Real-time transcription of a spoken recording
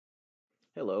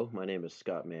Hello, my name is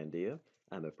Scott Mandia.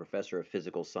 I'm a professor of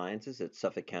physical sciences at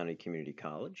Suffolk County Community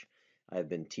College. I've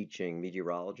been teaching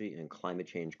meteorology and climate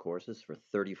change courses for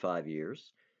 35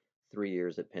 years, 3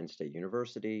 years at Penn State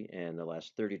University, and the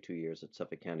last 32 years at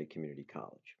Suffolk County Community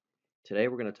College. Today,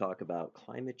 we're going to talk about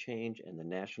climate change and the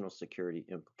national security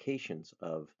implications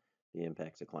of the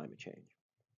impacts of climate change.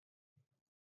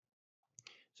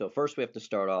 So first we have to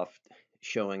start off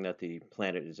showing that the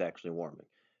planet is actually warming.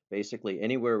 Basically,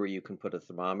 anywhere where you can put a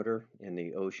thermometer in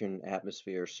the ocean,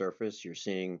 atmosphere, surface, you're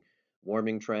seeing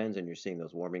warming trends and you're seeing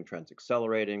those warming trends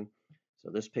accelerating. So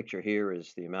this picture here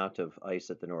is the amount of ice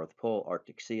at the North Pole,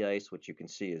 Arctic sea ice, which you can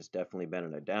see has definitely been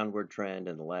in a downward trend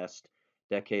in the last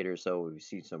decade or so. We've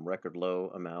seen some record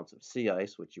low amounts of sea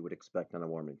ice, which you would expect on a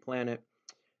warming planet.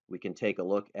 We can take a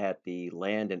look at the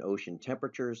land and ocean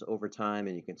temperatures over time,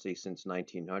 and you can see since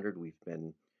 1900 we've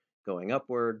been going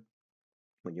upward.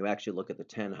 When you actually look at the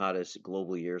 10 hottest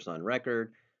global years on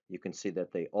record, you can see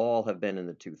that they all have been in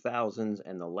the 2000s,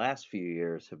 and the last few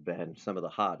years have been some of the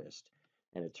hottest.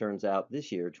 And it turns out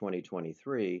this year,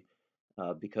 2023,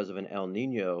 because of an El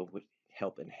Nino, would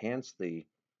help enhance the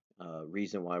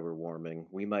reason why we're warming,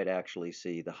 we might actually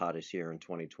see the hottest year in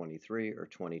 2023 or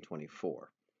 2024.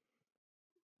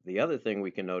 The other thing we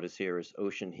can notice here is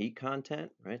ocean heat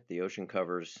content, right? The ocean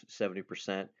covers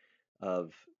 70%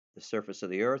 of the surface of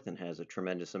the Earth and has a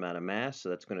tremendous amount of mass, so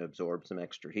that's going to absorb some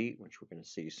extra heat, which we're going to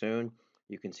see soon.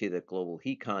 You can see that global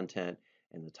heat content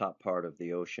in the top part of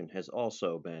the ocean has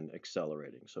also been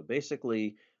accelerating. So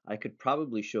basically, I could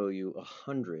probably show you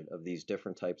 100 of these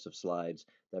different types of slides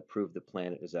that prove the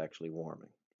planet is actually warming.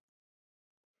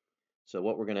 So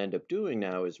what we're going to end up doing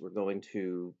now is we're going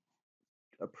to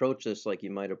approach this like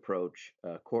you might approach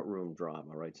a courtroom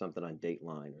drama, right? Something on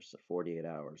Dateline or 48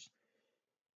 Hours.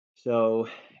 So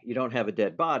you don't have a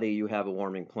dead body, you have a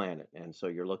warming planet, and so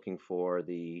you're looking for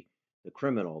the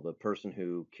criminal, the person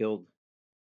who killed,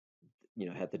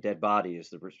 had the dead body as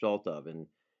the result of, and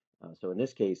so in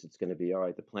this case, it's going to be all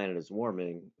right. The planet is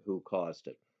warming. Who caused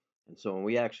it? And so when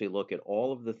we actually look at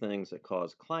all of the things that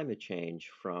cause climate change,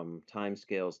 from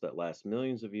timescales that last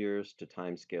millions of years to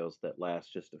timescales that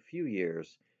last just a few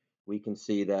years, we can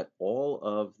see that all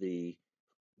of the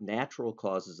natural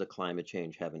causes of climate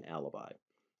change have an alibi.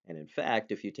 And in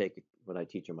fact, if you take what I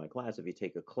teach in my class, if you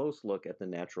take a close look at the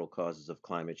natural causes of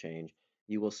climate change,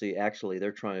 you will see actually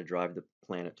they're trying to drive the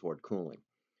planet toward cooling.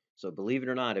 So believe it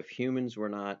or not, if humans were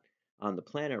not on the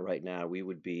planet right now, we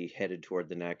would be headed toward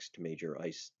the next major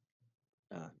ice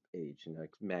age,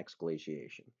 max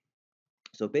glaciation.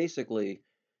 So basically,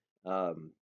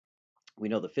 um, we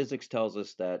know the physics tells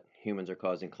us that humans are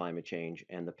causing climate change,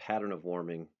 and the pattern of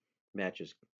warming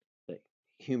matches the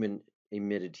human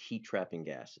emitted heat trapping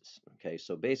gases. Okay,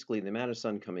 so basically, the amount of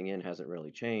sun coming in hasn't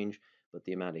really changed, but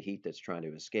the amount of heat that's trying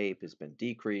to escape has been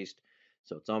decreased.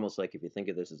 So it's almost like if you think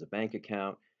of this as a bank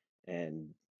account and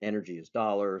energy is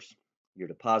dollars, your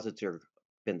deposits are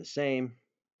been the same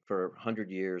for 100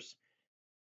 years,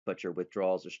 but your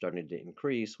withdrawals are starting to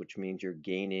increase, which means you're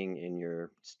gaining in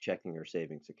your checking or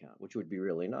savings account, which would be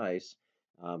really nice.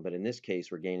 But in this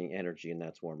case, we're gaining energy, and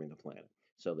that's warming the planet.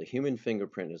 So the human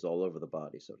fingerprint is all over the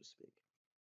body, so to speak.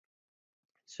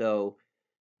 So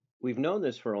we've known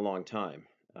this for a long time,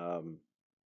 um,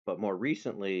 but more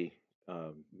recently,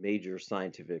 major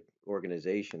scientific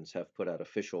organizations have put out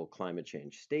official climate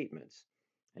change statements.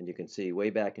 And you can see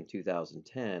way back in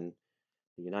 2010,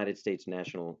 the United States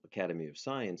National Academy of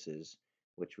Sciences,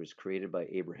 which was created by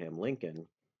Abraham Lincoln,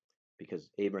 because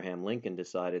Abraham Lincoln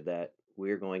decided that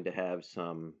we're going to have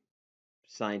some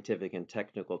scientific and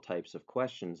technical types of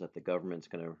questions that the government's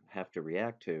going to have to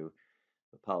react to.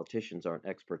 The politicians aren't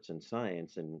experts in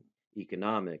science and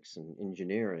economics and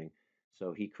engineering.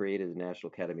 So he created the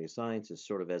National Academy of Sciences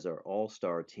sort of as our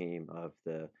all-star team of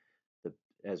the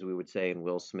as we would say in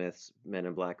Will Smith's Men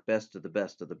in Black, best of the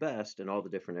best of the best in all the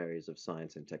different areas of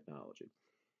science and technology.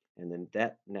 And then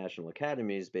that National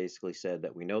Academy has basically said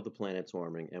that we know the planet's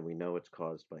warming and we know it's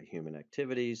caused by human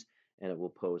activities, and it will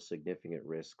pose significant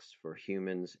risks for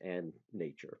humans and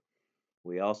nature.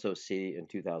 We also see in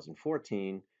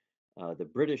 2014, the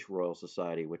British Royal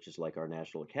Society, which is like our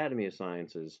National Academy of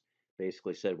Sciences,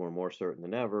 basically said we're more certain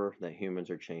than ever that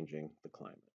humans are changing the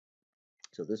climate.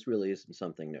 So this really isn't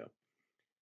something new.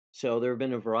 So there have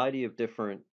been a variety of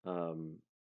different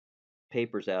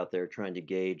papers out there trying to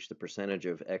gauge the percentage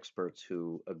of experts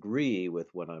who agree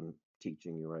with what I'm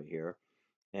teaching you right here.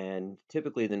 And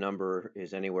typically the number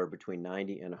is anywhere between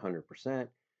 90 and 100%,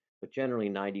 but generally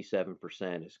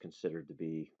 97% is considered to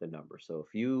be the number. So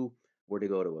if you were to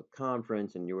go to a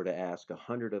conference and you were to ask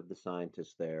 100 of the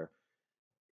scientists there,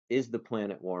 is the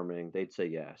planet warming? They'd say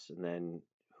yes. And then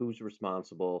who's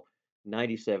responsible,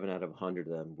 97 out of 100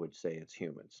 of them would say it's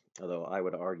humans. Although I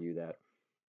would argue that,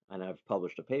 and I've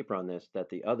published a paper on this, that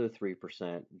the other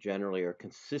 3% generally are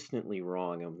consistently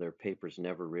wrong, and their papers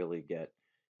never really get,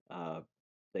 uh,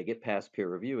 they get past peer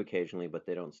review occasionally, but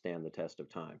they don't stand the test of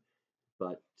time.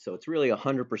 But so it's really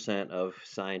 100% of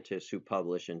scientists who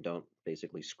publish and don't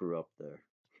basically screw up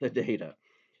the data.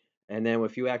 And then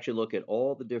if you actually look at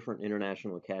all the different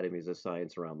international academies of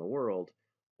science around the world,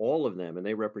 all of them, and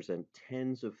they represent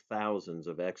tens of thousands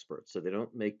of experts, so they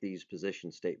don't make these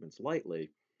position statements lightly,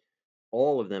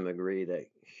 all of them agree that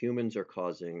humans are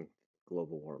causing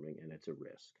global warming and it's a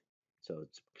risk. So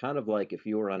it's kind of like if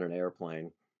you were on an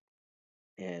airplane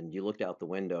and you looked out the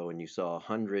window and you saw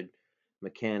 100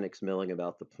 mechanics milling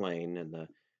about the plane, and the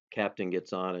captain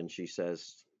gets on and she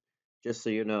says, just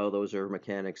so you know, those are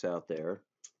mechanics out there.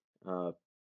 Uh,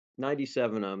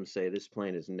 97 of them say this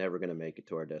plane is never going to make it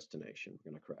to our destination.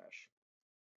 We're going to crash.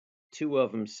 Two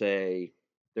of them say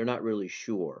they're not really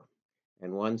sure.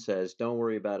 And one says, don't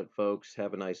worry about it, folks.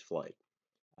 Have a nice flight.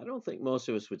 I don't think most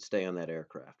of us would stay on that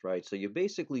aircraft, right? So you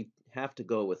basically have to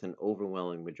go with an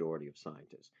overwhelming majority of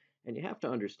scientists. And you have to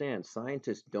understand,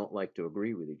 scientists don't like to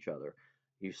agree with each other.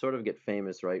 You sort of get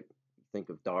famous, right? Think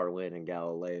of Darwin and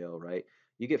Galileo, right?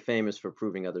 You get famous for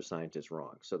proving other scientists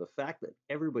wrong. So the fact that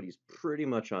everybody's pretty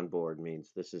much on board means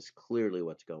this is clearly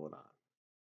what's going on.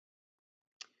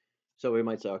 So we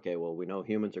might say, okay, well, we know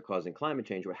humans are causing climate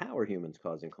change, but how are humans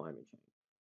causing climate change?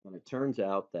 And it turns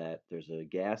out that there's a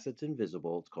gas that's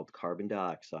invisible, it's called carbon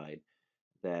dioxide,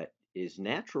 that is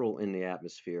natural in the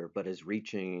atmosphere, but is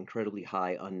reaching incredibly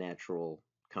high unnatural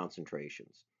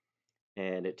concentrations.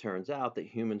 And it turns out that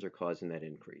humans are causing that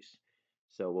increase.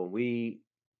 So when we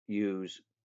use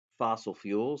fossil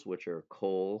fuels, which are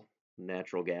coal,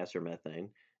 natural gas, or methane,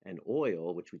 and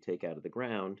oil, which we take out of the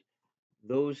ground,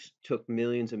 those took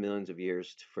millions and millions of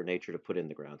years for nature to put in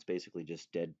the ground. It's basically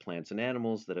just dead plants and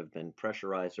animals that have been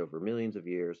pressurized over millions of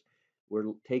years.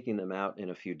 We're taking them out in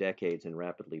a few decades and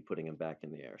rapidly putting them back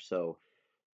in the air. So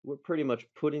we're pretty much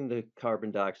putting the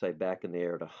carbon dioxide back in the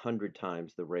air at 100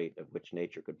 times the rate at which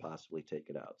nature could possibly take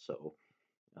it out. So,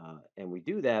 and we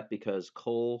do that because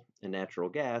coal and natural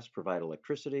gas provide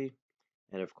electricity.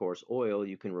 And of course, oil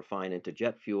you can refine into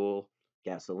jet fuel,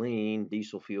 gasoline,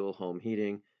 diesel fuel, home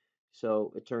heating.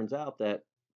 So it turns out that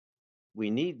we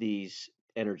need these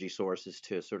energy sources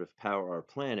to sort of power our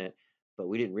planet, but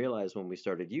we didn't realize when we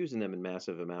started using them in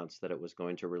massive amounts that it was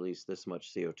going to release this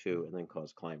much CO2 and then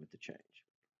cause climate to change.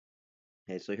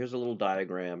 Okay, so here's a little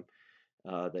diagram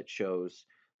that shows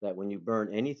that when you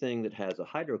burn anything that has a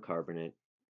hydrocarbon in it,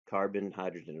 carbon,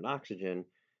 hydrogen, and oxygen,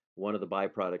 one of the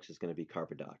byproducts is going to be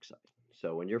carbon dioxide.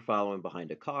 So when you're following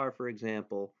behind a car, for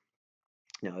example,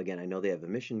 now again, I know they have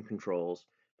emission controls,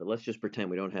 but let's just pretend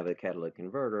we don't have a catalytic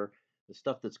converter. The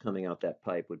stuff that's coming out that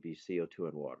pipe would be CO2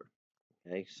 and water.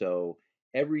 Okay, so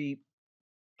every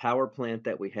power plant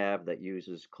that we have that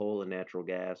uses coal and natural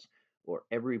gas, or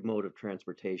every mode of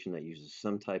transportation that uses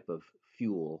some type of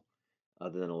fuel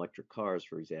other than electric cars,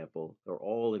 for example, are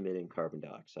all emitting carbon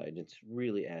dioxide. It's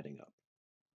really adding up.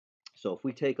 So if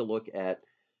we take a look at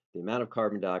the amount of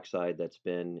carbon dioxide that's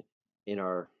been in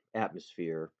our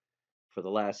atmosphere for the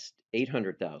last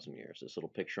 800,000 years, this little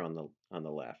picture on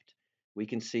the left, we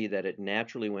can see that it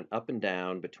naturally went up and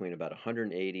down between about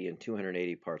 180 and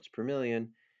 280 parts per million,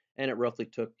 and it roughly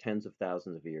took tens of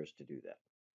thousands of years to do that.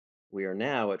 We are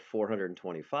now at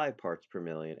 425 parts per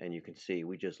million, and you can see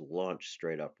we just launched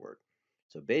straight upward.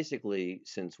 So basically,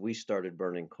 since we started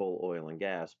burning coal, oil, and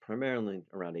gas, primarily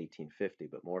around 1850,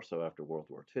 but more so after World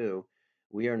War II,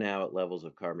 we are now at levels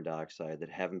of carbon dioxide that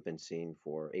haven't been seen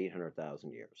for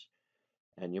 800,000 years.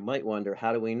 And you might wonder,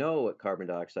 how do we know what carbon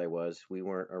dioxide was? We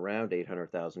weren't around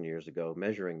 800,000 years ago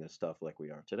measuring this stuff like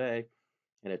we are today.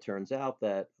 And it turns out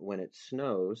that when it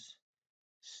snows,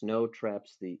 snow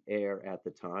traps the air at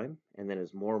the time, and then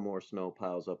as more and more snow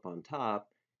piles up on top,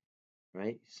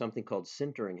 right, something called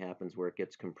sintering happens where it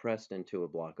gets compressed into a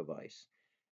block of ice.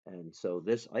 And so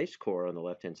this ice core on the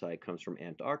left-hand side comes from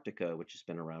Antarctica, which has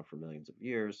been around for millions of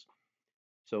years.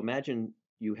 So imagine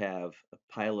you have a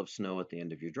pile of snow at the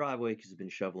end of your driveway because you've been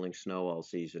shoveling snow all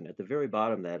season. At the very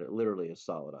bottom of that, it literally is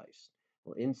solid ice.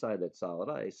 Well, inside that solid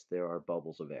ice, there are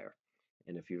bubbles of air.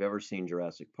 And if you've ever seen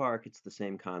Jurassic Park, it's the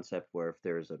same concept where if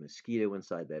there's a mosquito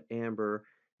inside that amber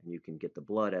and you can get the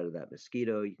blood out of that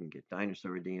mosquito, you can get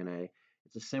dinosaur DNA.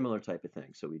 It's a similar type of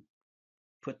thing. So we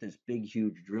put this big,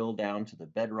 huge drill down to the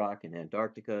bedrock in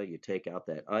Antarctica. You take out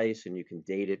that ice and you can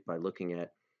date it by looking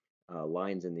at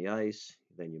lines in the ice.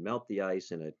 Then you melt the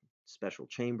ice in a special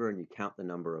chamber and you count the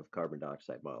number of carbon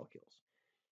dioxide molecules.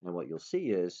 And what you'll see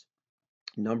is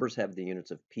Numbers have the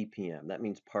units of ppm. That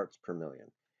means parts per million.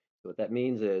 So what that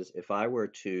means is if I were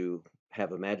to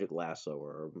have a magic lasso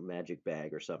or a magic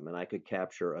bag or something, and I could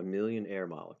capture a million air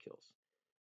molecules,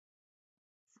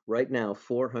 right now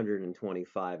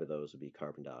 425 of those would be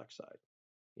carbon dioxide.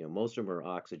 Most of them are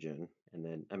oxygen, and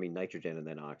then, I mean, nitrogen and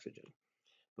then oxygen.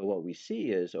 But what we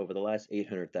see is over the last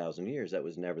 800,000 years, that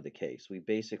was never the case. We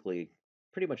basically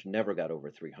pretty much never got over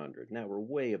 300. Now we're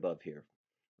way above here,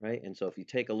 right? And so if you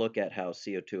take a look at how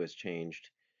CO2 has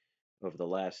changed over the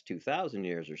last 2,000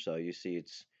 years or so, you see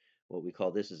it's what we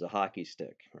call this is a hockey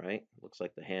stick, right? Looks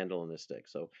like the handle on the stick.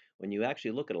 So when you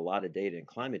actually look at a lot of data in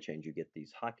climate change, you get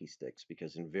these hockey sticks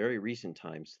because in very recent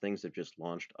times, things have just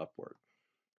launched upward.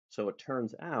 So it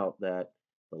turns out that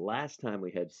the last time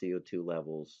we had CO2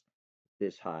 levels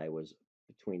this high was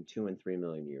between 2 and 3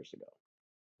 million years ago.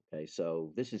 Okay,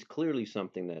 so this is clearly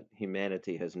something that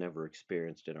humanity has never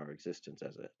experienced in our existence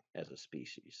as a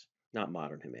species, not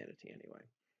modern humanity anyway.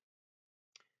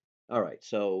 All right,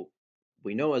 so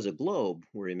we know as a globe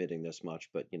we're emitting this much,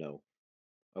 but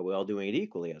are we all doing it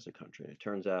equally as a country? And it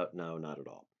turns out, no, not at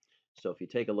all. So if you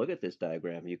take a look at this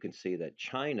diagram, you can see that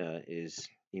China is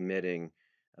emitting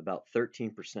about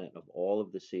 13% of all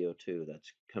of the CO2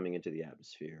 that's coming into the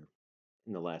atmosphere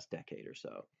in the last decade or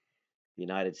so. The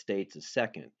United States is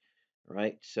second,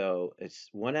 right? So it's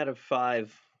 1 out of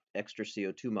 5 extra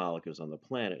CO2 molecules on the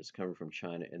planet is coming from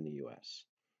China and the US,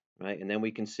 right? And then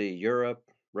we can see Europe,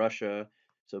 Russia.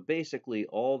 So basically,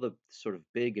 all the sort of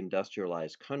big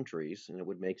industrialized countries, and it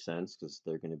would make sense because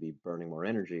they're going to be burning more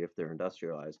energy if they're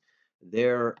industrialized,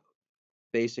 they're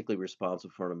basically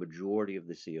responsible for a majority of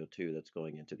the CO2 that's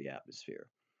going into the atmosphere.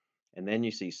 And then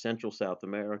you see Central South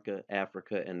America,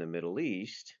 Africa, and the Middle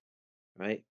East,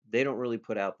 right? They don't really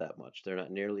put out that much. They're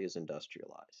not nearly as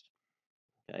industrialized.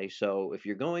 Okay, so if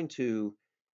you're going to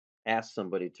ask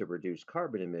somebody to reduce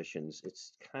carbon emissions,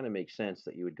 it's kind of makes sense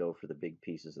that you would go for the big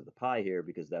pieces of the pie here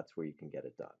because that's where you can get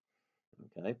it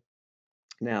done. Okay.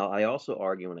 Now, I also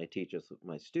argue when I teach this with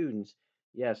my students,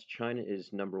 yes, China is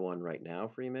 #1 right now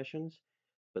for emissions,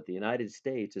 but the United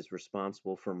States is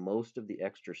responsible for most of the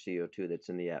extra CO2 that's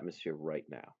in the atmosphere right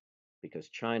now because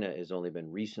China has only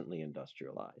been recently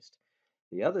industrialized.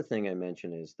 The other thing I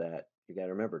mentioned is that you got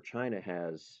to remember China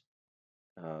has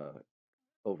uh,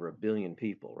 over a billion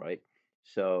people, right?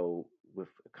 So with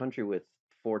a country with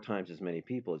 4 times as many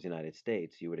people as the United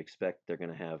States, you would expect they're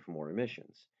going to have more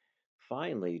emissions.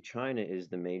 Finally, China is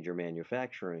the major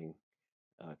manufacturing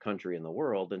country in the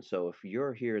world. And so if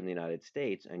you're here in the United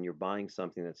States and you're buying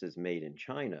something that says made in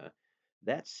China,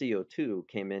 that CO2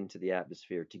 came into the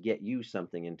atmosphere to get you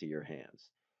something into your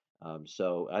hands.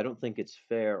 So I don't think it's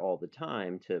fair all the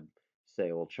time to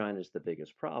say, well, China's the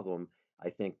biggest problem.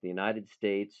 I think the United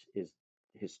States is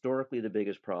historically the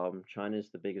biggest problem. China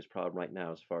is the biggest problem right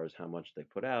now as far as how much they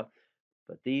put out.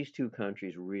 But these two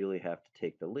countries really have to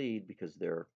take the lead because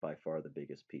they're by far the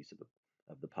biggest piece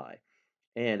of the pie.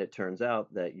 And it turns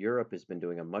out that Europe has been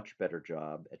doing a much better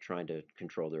job at trying to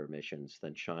control their emissions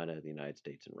than China, the United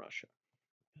States, and Russia.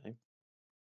 Okay?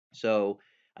 So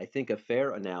I think a fair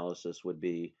analysis would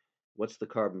be what's the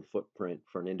carbon footprint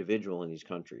for an individual in these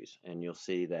countries? And you'll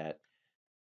see that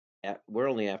we're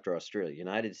only after Australia.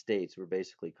 United States, we're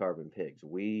basically carbon pigs.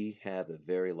 We have a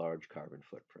very large carbon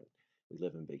footprint. We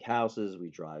live in big houses. We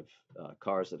drive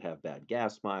cars that have bad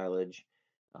gas mileage.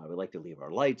 We like to leave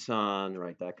our lights on,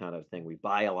 right? That kind of thing. We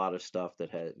buy a lot of stuff that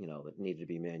had, that needed to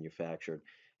be manufactured.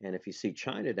 And if you see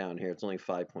China down here, it's only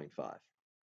 5.5.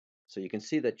 So you can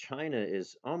see that China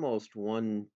is almost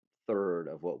 1/3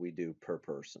 of what we do per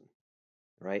person,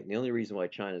 right? And the only reason why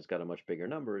China's got a much bigger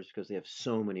number is because they have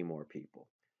so many more people,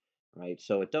 right?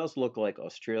 So it does look like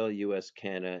Australia, US,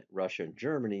 Canada, Russia, and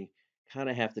Germany kind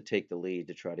of have to take the lead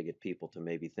to try to get people to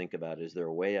maybe think about is there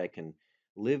a way I can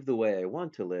live the way I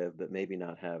want to live, but maybe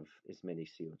not have as many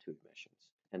CO2 emissions?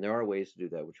 And there are ways to do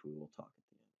that, which we will talk at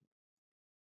the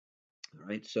end. All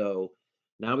right, so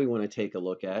now we want to take a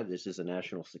look at this is a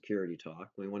national security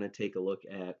talk. We want to take a look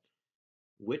at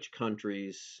which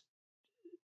countries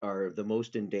are the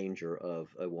most in danger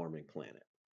of a warming planet.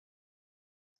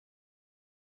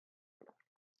 A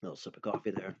little sip of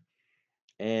coffee there.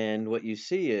 And what you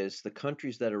see is the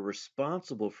countries that are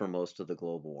responsible for most of the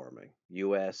global warming,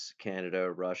 US,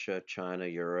 Canada, Russia, China,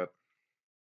 Europe,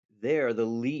 they're the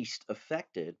least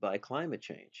affected by climate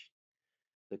change.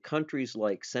 The countries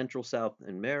like Central South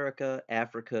America,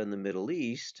 Africa, and the Middle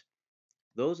East,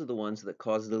 those are the ones that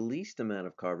cause the least amount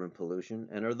of carbon pollution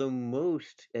and are the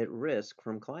most at risk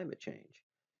from climate change.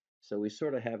 So we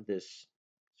sort of have this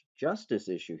justice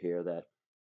issue here that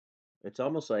it's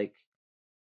almost like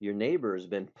your neighbor has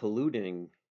been polluting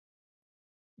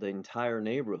the entire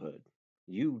neighborhood,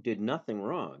 You did nothing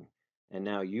wrong, and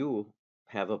now you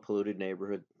have a polluted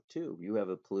neighborhood too. You have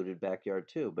a polluted backyard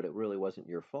too, but it really wasn't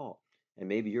your fault. And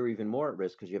maybe you're even more at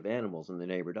risk because you have animals and the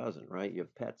neighbor doesn't, right? You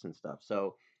have pets and stuff.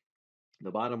 So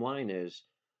the bottom line is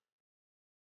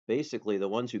basically the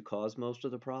ones who cause most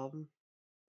of the problem,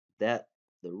 that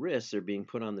the risks are being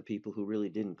put on the people who really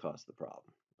didn't cause the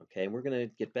problem. Okay, and we're going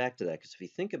to get back to that because if you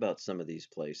think about some of these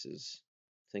places,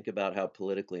 think about how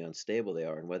politically unstable they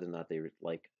are and whether or not they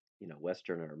like,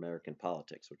 Western or American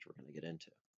politics, which we're going to get into.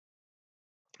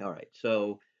 All right,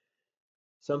 so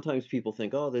sometimes people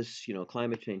think, oh, this,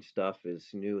 climate change stuff is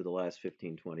new the last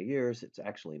 15, 20 years. It's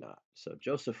actually not. So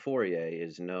Joseph Fourier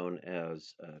is known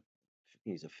as,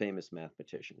 he's a famous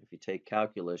mathematician. If you take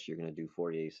calculus, you're going to do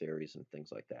Fourier series and things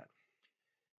like that.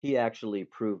 He actually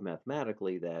proved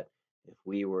mathematically that if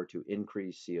we were to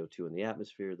increase CO2 in the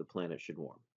atmosphere, the planet should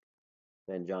warm.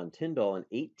 Then John Tyndall in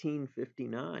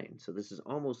 1859, so this is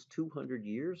almost 200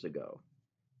 years ago,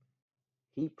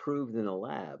 he proved in a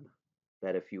lab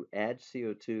that if you add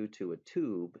CO2 to a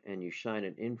tube and you shine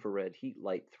an infrared heat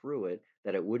light through it,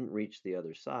 that it wouldn't reach the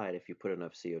other side if you put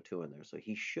enough CO2 in there. So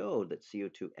he showed that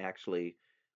CO2 actually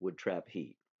would trap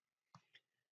heat.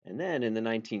 And then in the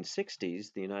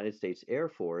 1960s, the United States Air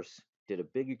Force did a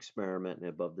big experiment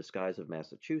above the skies of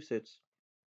Massachusetts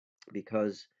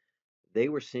because they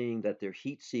were seeing that their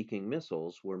heat-seeking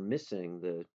missiles were missing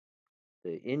the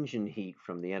engine heat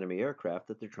from the enemy aircraft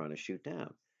that they're trying to shoot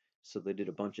down. So they did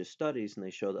a bunch of studies and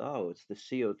they showed, oh, it's the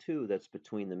CO2 that's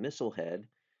between the missile head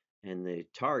and the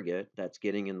target that's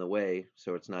getting in the way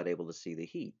so it's not able to see the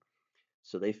heat.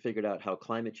 So they figured out how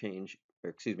climate change, or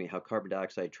excuse me, how carbon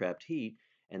dioxide trapped heat,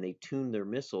 and they tuned their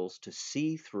missiles to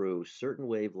see through certain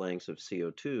wavelengths of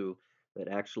CO2 that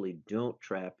actually don't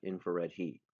trap infrared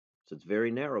heat. So it's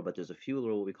very narrow, but there's a few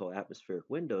little what we call atmospheric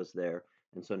windows there,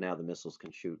 and so now the missiles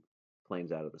can shoot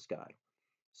planes out of the sky.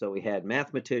 So we had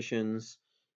mathematicians,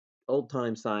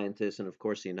 old-time scientists, and of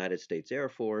course the United States Air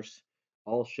Force,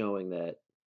 all showing that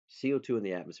CO2 in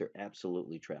the atmosphere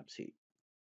absolutely traps heat.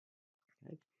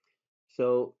 Okay?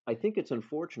 So I think it's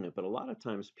unfortunate, but a lot of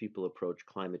times people approach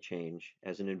climate change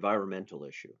as an environmental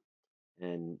issue.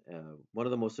 And one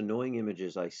of the most annoying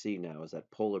images I see now is that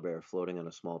polar bear floating on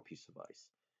a small piece of ice.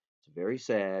 It's very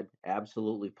sad.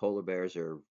 Absolutely, polar bears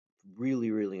are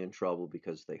really, really in trouble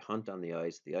because they hunt on the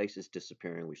ice. The ice is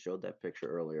disappearing. We showed that picture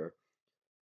earlier.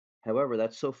 However,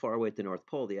 that's so far away at the North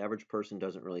Pole, the average person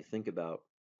doesn't really think about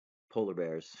polar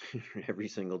bears every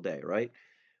single day, right?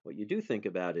 What you do think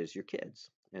about is your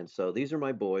kids. And so these are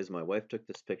my boys. My wife took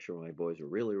this picture when my boys were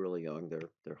really, really young.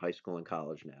 They're high school and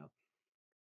college now.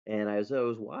 And as I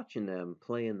was watching them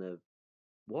play in the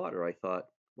water, I thought,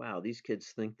 wow, these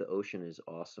kids think the ocean is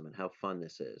awesome and how fun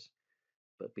this is.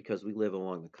 But because we live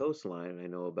along the coastline and I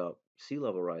know about sea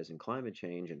level rise and climate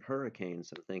change and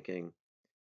hurricanes, I'm thinking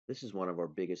this is one of our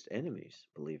biggest enemies,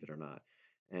 believe it or not.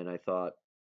 And I thought,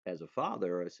 as a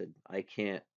father, I said, I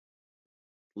can't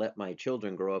let my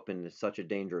children grow up in such a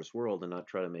dangerous world and not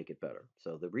try to make it better.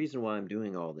 So the reason why I'm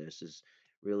doing all this is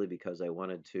really because I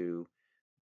wanted to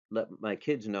let my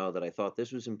kids know that I thought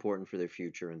this was important for their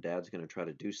future and dad's going to try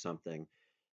to do something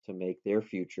to make their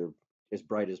future as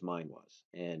bright as mine was.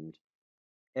 And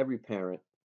every parent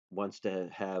wants to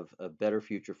have a better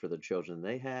future for the children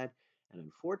they had. And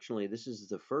unfortunately, this is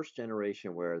the first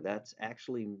generation where that's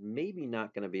actually maybe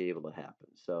not going to be able to happen.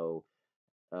 So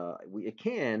it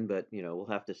can, but we'll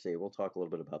have to see. We'll talk a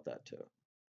little bit about that too.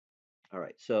 All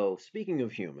right. So speaking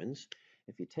of humans,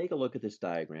 if you take a look at this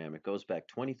diagram, it goes back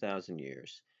 20,000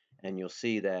 years, and you'll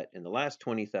see that in the last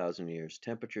 20,000 years,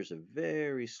 temperatures have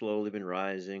very slowly been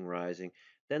rising, rising.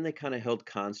 Then they kind of held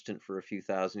constant for a few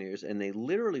thousand years, and they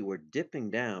literally were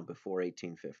dipping down before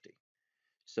 1850.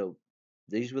 So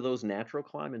these were those natural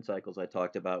climate cycles I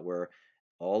talked about where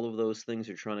all of those things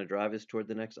are trying to drive us toward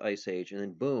the next ice age, and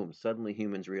then boom, suddenly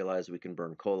humans realize we can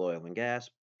burn coal, oil, and gas.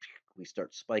 We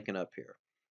start spiking up here.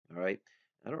 All right.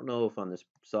 I don't know if on this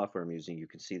software I'm using you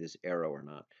can see this arrow or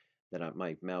not, that on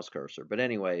my mouse cursor. But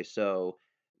anyway, so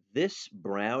this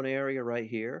brown area right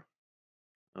here,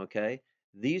 okay,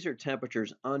 these are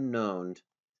temperatures unknown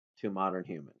to modern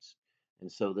humans.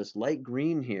 And so this light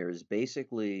green here is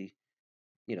basically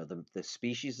the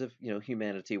species of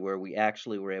humanity where we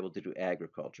actually were able to do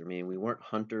agriculture. I mean, we weren't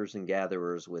hunters and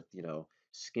gatherers with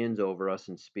skins over us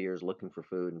and spears looking for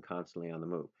food and constantly on the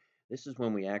move. This is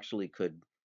when we actually could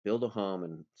build a home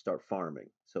and start farming,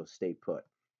 so stay put.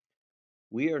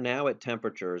 We are now at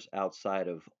temperatures outside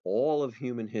of all of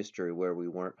human history where we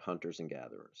weren't hunters and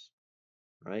gatherers,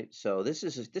 right? So this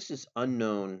is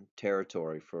unknown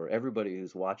territory for everybody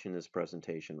who's watching this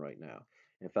presentation right now.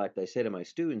 In fact, I say to my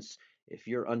students, if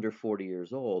you're under 40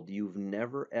 years old, you've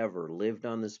never ever lived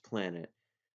on this planet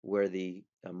where the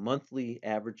monthly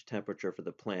average temperature for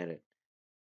the planet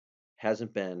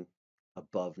hasn't been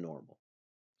above normal.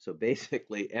 So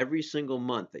basically, every single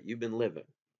month that you've been living,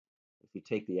 if you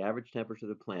take the average temperature of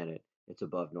the planet, it's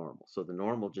above normal. So the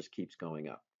normal just keeps going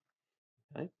up.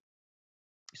 Okay?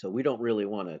 So we don't really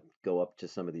want to go up to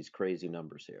some of these crazy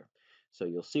numbers here. So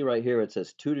you'll see right here it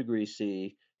says 2 degrees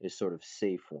C is sort of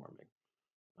safe warming.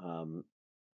 Um,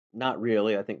 Not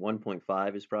really. I think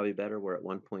 1.5 is probably better. We're at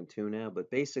 1.2 now,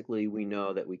 but basically we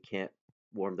know that we can't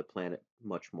warm the planet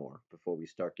much more before we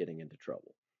start getting into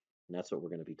trouble. And that's what we're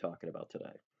going to be talking about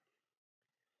today.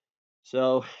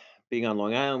 So, being on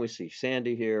Long Island, we see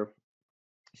Sandy here.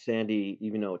 Sandy,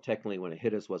 even though technically when it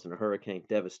hit us wasn't a hurricane,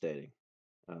 devastating.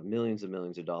 Millions and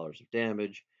millions of dollars of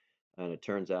damage. And it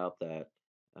turns out that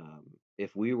um,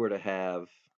 if we were to have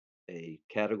a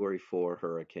Category 4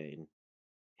 hurricane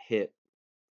hit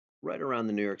right around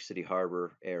the New York City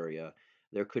harbor area,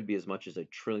 there could be as much as $1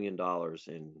 trillion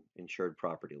in insured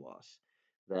property loss.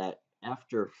 That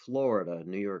after Florida,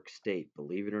 New York State,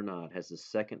 believe it or not, has the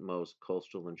second most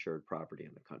coastal insured property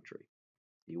in the country.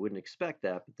 You wouldn't expect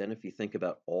that, but then if you think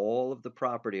about all of the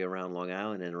property around Long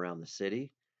Island and around the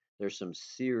city, there's some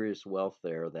serious wealth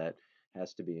there that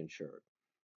has to be insured.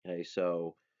 Okay,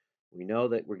 so we know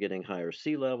that we're getting higher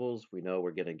sea levels. We know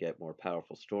we're going to get more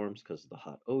powerful storms because of the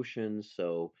hot oceans.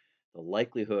 So the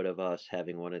likelihood of us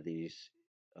having one of these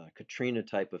Katrina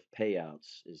type of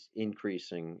payouts is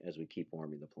increasing as we keep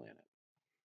warming the planet.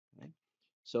 Okay?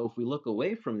 So if we look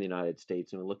away from the United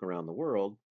States and we look around the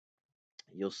world,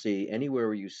 you'll see anywhere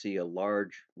where you see a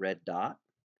large red dot,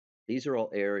 these are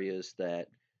all areas that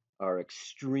are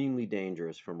extremely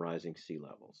dangerous from rising sea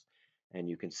levels. And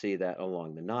you can see that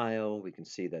along the Nile. We can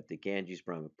see that the Ganges,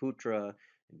 Brahmaputra,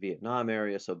 Vietnam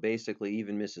area. So basically,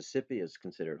 even Mississippi is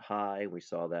considered high. We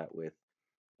saw that with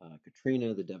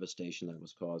Katrina, the devastation that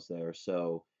was caused there.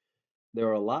 So there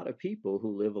are a lot of people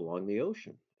who live along the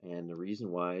ocean. And the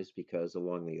reason why is because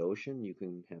along the ocean, you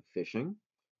can have fishing,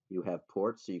 you have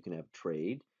ports, so you can have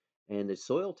trade, and the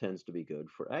soil tends to be good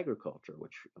for agriculture,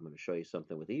 which I'm going to show you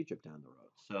something with Egypt down the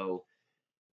road. So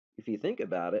if you think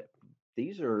about it,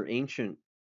 these are ancient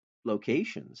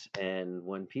locations. And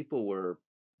when people were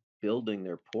building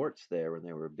their ports there, when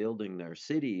they were building their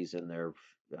cities and they're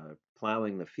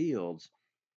plowing the fields,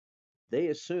 they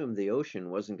assumed the ocean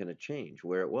wasn't going to change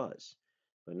where it was.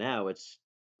 But now it's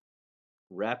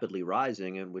rapidly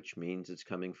rising, and which means it's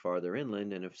coming farther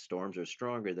inland. And if storms are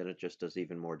stronger, then it just does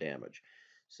even more damage.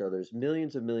 So there's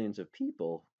millions and millions of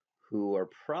people who are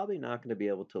probably not going to be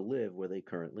able to live where they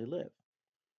currently live.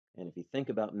 And if you think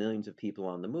about millions of people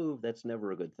on the move, that's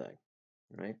never a good thing,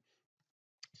 right?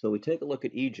 So we take a look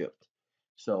at Egypt.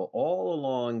 So all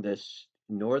along this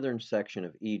northern section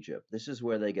of Egypt, this is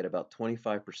where they get about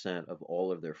 25% of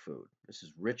all of their food. This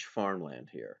is rich farmland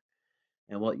here.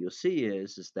 And what you'll see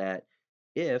is that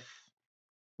if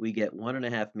we get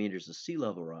 1.5 meters of sea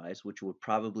level rise, which would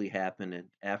probably happen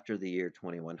after the year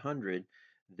 2100,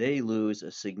 they lose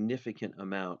a significant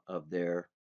amount of their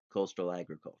coastal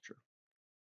agriculture,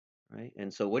 right?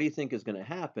 And so, what do you think is going to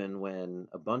happen when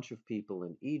a bunch of people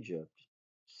in Egypt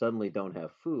suddenly don't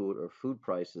have food or food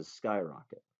prices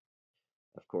skyrocket?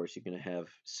 Of course, you're going to have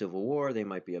civil war. They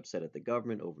might be upset at the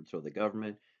government, overthrow the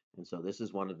government. And so this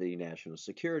is one of the national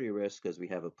security risks because we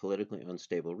have a politically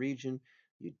unstable region.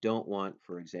 You don't want,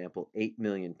 for example, 8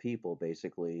 million people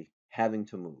basically having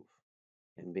to move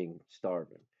and being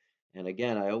starving. And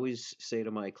again, I always say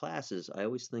to my classes, I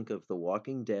always think of The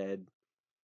Walking Dead,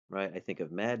 right? I think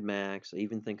of Mad Max. I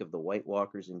even think of the White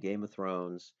Walkers in Game of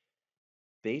Thrones.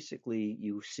 Basically,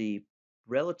 you see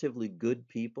relatively good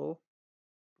people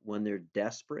when they're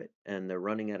desperate and they're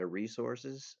running out of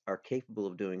resources, are capable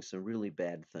of doing some really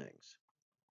bad things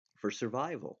for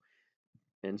survival.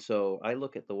 And so I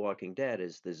look at The Walking Dead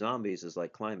as the zombies is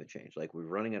like climate change. Like we're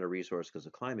running out of resource because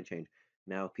of climate change.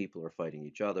 Now people are fighting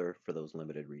each other for those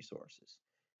limited resources.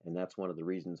 And that's one of the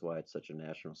reasons why it's such a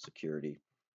national security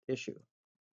issue.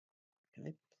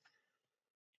 Okay.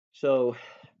 So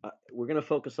we're going to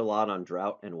focus a lot on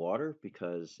drought and water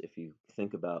because if you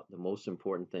think about the most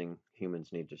important thing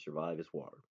humans need to survive is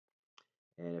water.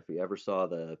 And if you ever saw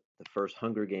the first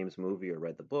Hunger Games movie or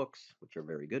read the books, which are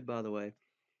very good by the way,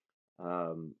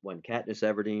 when Katniss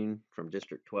Everdeen from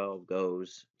District 12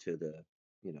 goes to the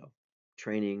you know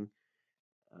training,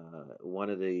 one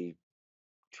of the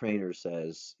trainers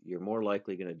says you're more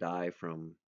likely going to die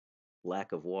from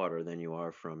lack of water than you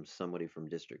are from somebody from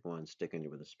District 1 sticking you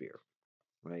with a spear,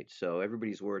 right? So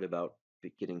everybody's worried about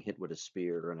getting hit with a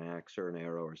spear or an axe or an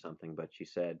arrow or something, but she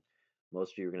said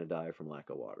Most of you are going to die from lack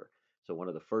of water. So one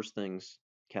of the first things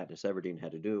Katniss Everdeen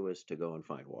had to do was to go and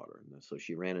find water. And so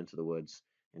she ran into the woods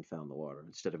and found the water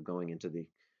instead of going into the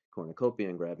cornucopia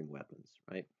and grabbing weapons,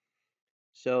 right?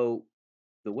 So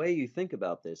the way you think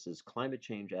about this is climate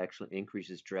change actually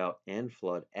increases drought and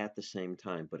flood at the same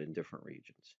time, but in different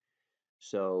regions.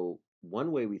 So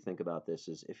one way we think about this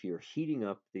is if you're heating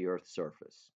up the Earth's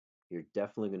surface, you're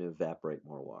definitely going to evaporate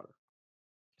more water.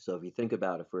 So if you think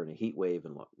about if we're in a heat wave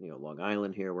in Long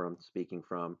Island here where I'm speaking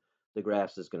from, the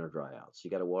grass is going to dry out. So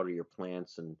you got to water your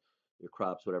plants and your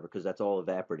crops, whatever, because that's all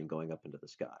evaporating going up into the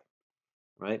sky,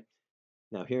 right?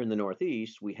 Now here in the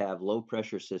Northeast, we have low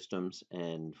pressure systems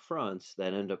and fronts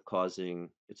that end up causing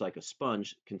it's like a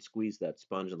sponge can squeeze that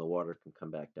sponge and the water can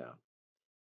come back down.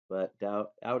 But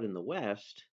out in the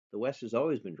West has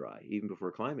always been dry, even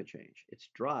before climate change. It's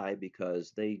dry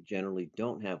because they generally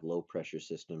don't have low pressure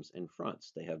systems and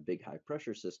fronts. They have big high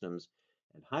pressure systems,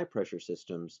 and high pressure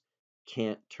systems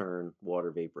can't turn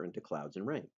water vapor into clouds and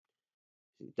rain.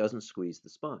 It doesn't squeeze the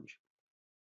sponge.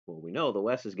 Well, we know the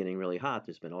West is getting really hot.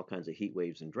 There's been all kinds of heat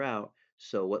waves and drought.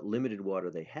 So, what limited water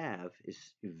they have is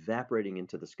evaporating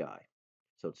into the sky.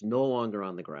 So, it's no longer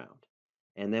on the ground.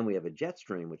 And then we have a jet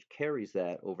stream which carries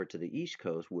that over to the East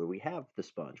Coast where we have the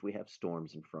sponge, we have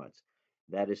storms and fronts.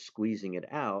 That is squeezing it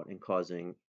out and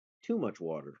causing too much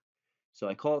water. So,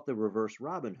 I call it the reverse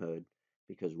Robin Hood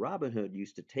because Robin Hood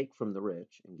used to take from the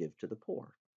rich and give to the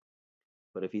poor.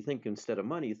 But if you think instead of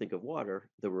money, you think of water,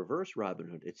 the reverse Robin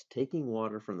Hood, it's taking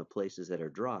water from the places that are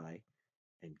dry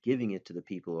and giving it to the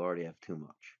people who already have too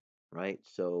much, right?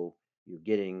 So you're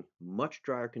getting much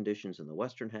drier conditions in the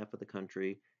western half of the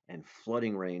country and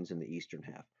flooding rains in the eastern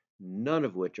half, none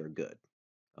of which are good.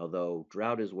 Although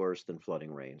drought is worse than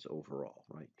flooding rains overall,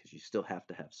 right? Because you still have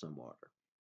to have some water.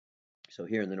 So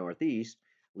here in the Northeast,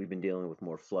 we've been dealing with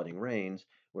more flooding rains,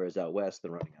 whereas out west,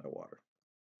 they're running out of water.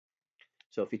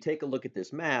 So if you take a look at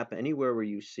this map, anywhere where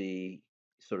you see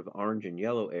sort of orange and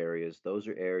yellow areas, those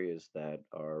are areas that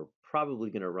are probably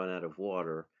going to run out of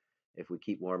water if we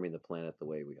keep warming the planet the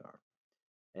way we are.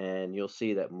 And you'll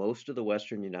see that most of the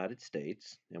western United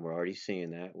States, and we're already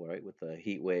seeing that, right, with the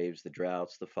heat waves, the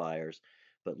droughts, the fires.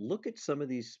 But look at some of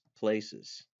these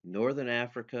places: Northern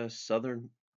Africa, Southern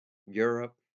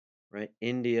Europe, right?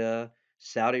 India,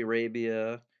 Saudi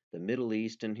Arabia, the Middle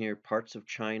East in here, parts of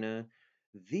China.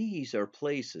 These are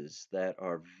places that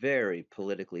are very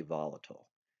politically volatile.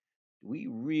 We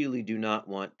really do not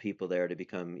want people there to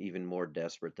become even more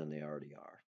desperate than they already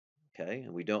are. Okay?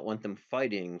 And we don't want them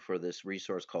fighting for this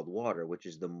resource called water, which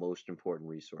is the most important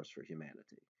resource for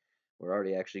humanity. We're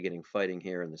already actually getting fighting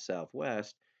here in the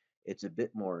Southwest. It's a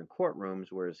bit more in courtrooms,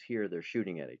 whereas here they're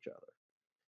shooting at each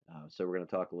other. So we're going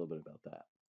to talk a little bit about that.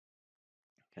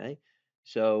 Okay?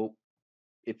 So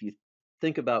if you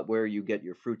think about where you get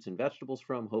your fruits and vegetables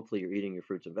from, hopefully you're eating your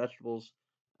fruits and vegetables.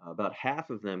 About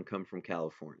half of them come from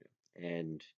California,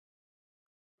 and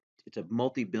it's a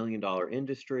multi-billion-dollar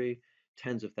industry,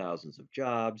 tens of thousands of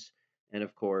jobs, and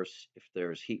of course, if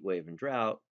there's heat wave and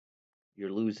drought,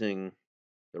 you're losing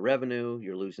the revenue,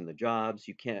 you're losing the jobs.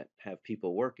 You can't have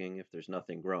people working if there's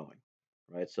nothing growing,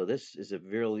 right? So this is a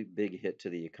really big hit to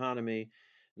the economy.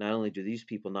 Not only do these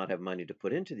people not have money to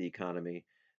put into the economy,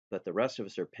 but the rest of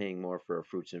us are paying more for our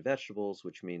fruits and vegetables,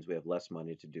 which means we have less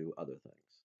money to do other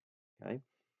things. Okay.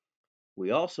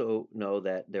 We also know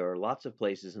that there are lots of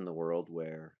places in the world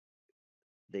where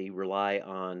they rely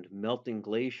on melting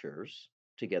glaciers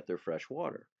to get their fresh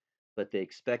water, but they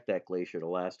expect that glacier to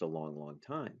last a long, long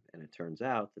time. And it turns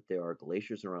out that there are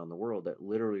glaciers around the world that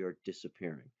literally are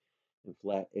disappearing.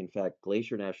 In fact,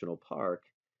 Glacier National Park,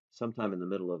 sometime in the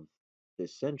middle of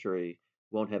this century,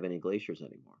 won't have any glaciers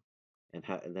anymore.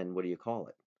 And then what do you call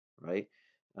it, right?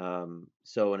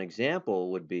 So an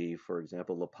example would be, for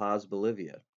example, La Paz,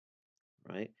 Bolivia,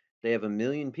 right? They have 1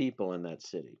 million people in that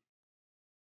city.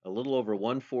 A little over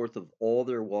 1/4 of all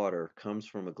their water comes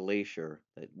from a glacier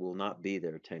that will not be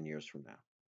there 10 years from now.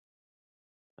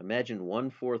 Imagine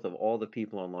 1/4 of all the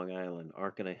people on Long Island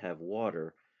aren't going to have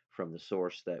water from the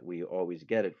source that we always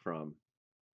get it from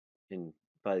in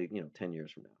by 10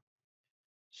 years from now.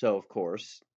 So of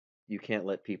course, you can't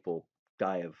let people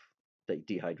die of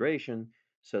dehydration,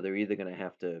 so they're either going to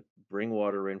have to bring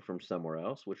water in from somewhere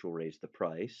else, which will raise the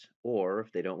price, or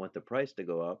if they don't want the price to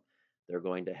go up, they're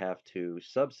going to have to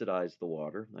subsidize the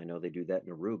water. I know they do that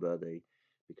in Aruba, they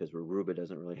because Aruba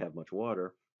doesn't really have much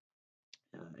water.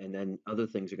 And then other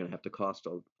things are going to have to cost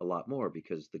a lot more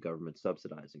because the government's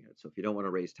subsidizing it. So if you don't want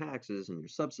to raise taxes and you're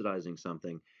subsidizing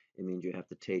something, it means you have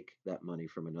to take that money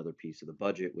from another piece of the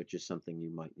budget, which is something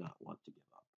you might not want to give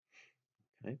up.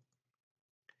 Okay.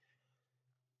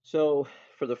 So,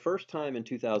 for the first time in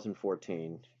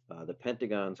 2014, the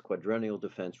Pentagon's Quadrennial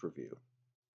Defense Review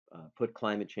put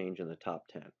climate change in the top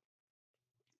 10.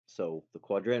 So, the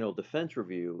Quadrennial Defense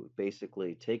Review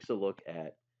basically takes a look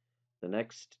at the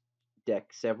next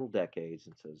several decades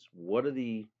and says, what are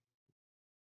the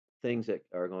things that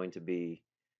are going to be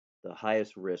the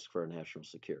highest risk for our national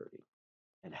security?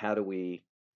 And how do we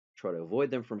try to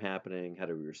avoid them from happening? How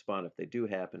do we respond if they do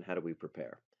happen? How do we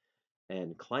prepare?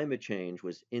 And climate change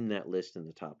was in that list in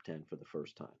the top 10 for the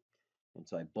first time. And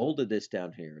so I bolded this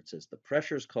down here. It says the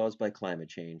pressures caused by climate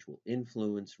change will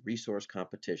influence resource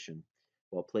competition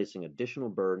while placing additional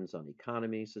burdens on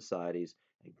economies, societies,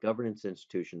 and governance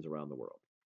institutions around the world.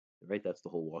 Right? That's the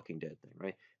whole Walking Dead thing,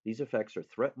 right? These effects are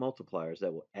threat multipliers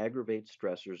that will aggravate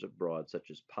stressors abroad,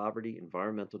 such as poverty,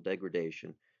 environmental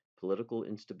degradation, political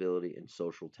instability, and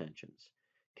social tensions.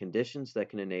 Conditions that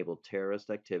can enable terrorist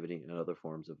activity and other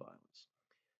forms of violence.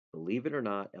 Believe it or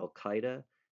not, Al Qaeda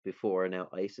before, now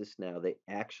ISIS now, they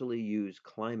actually use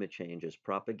climate change as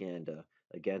propaganda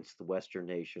against the Western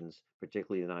nations,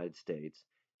 particularly the United States,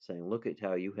 saying, look at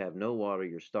how you have no water,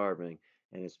 you're starving,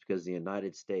 and it's because the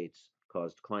United States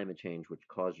caused climate change, which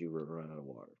caused you to run out of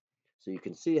water. So you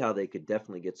can see how they could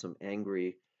definitely get some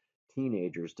angry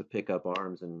teenagers to pick up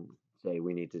arms and say,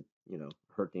 we need to,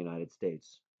 hurt the United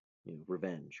States,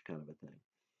 revenge kind of a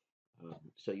thing.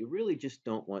 So you really just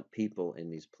don't want people in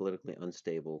these politically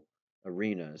unstable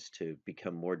arenas to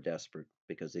become more desperate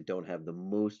because they don't have the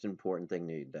most important thing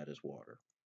they need, that is water.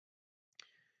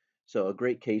 So a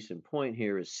great case in point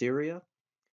here is Syria.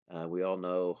 We all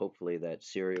know, hopefully, that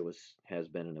Syria has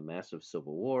been in a massive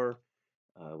civil war.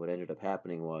 What ended up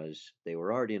happening was they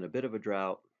were already in a bit of a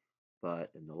drought,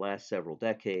 but in the last several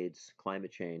decades,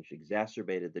 climate change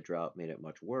exacerbated the drought, made it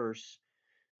much worse,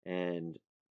 and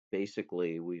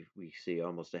basically we see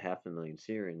almost a half a million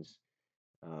Syrians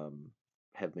um,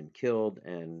 have been killed,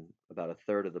 and about a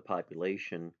third of the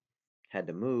population had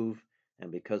to move.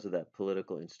 And because of that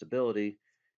political instability,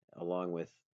 along with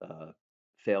uh,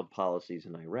 failed policies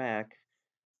in Iraq,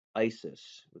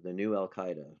 ISIS, the new Al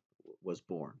Qaeda, was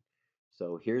born.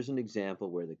 So here's an example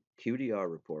where the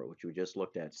QDR report, which we just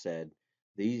looked at, said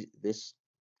this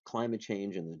climate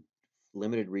change and the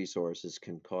limited resources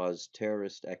can cause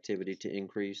terrorist activity to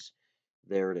increase.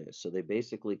 There it is. So they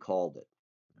basically called it.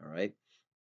 All right.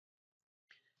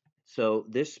 So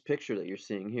this picture that you're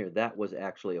seeing here, that was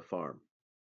actually a farm.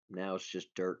 Now it's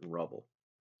just dirt and rubble.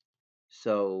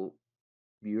 So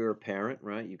you're a parent,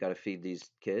 right? You've got to feed these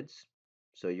kids.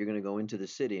 So you're going to go into the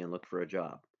city and look for a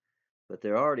job. But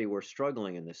they already were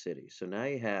struggling in the city. So now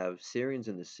you have Syrians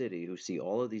in the city who see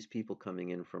all of these people coming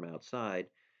in from outside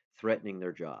threatening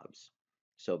their jobs.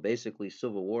 So basically,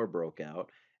 civil war broke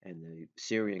out, and the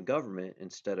Syrian government,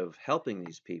 instead of helping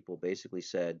these people, basically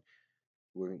said,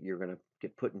 you're going to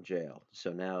get put in jail.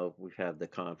 So now we have the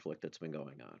conflict that's been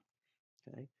going on.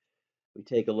 Okay. We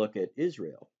take a look at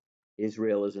Israel.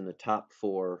 Israel is in the top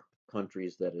four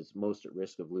countries that is most at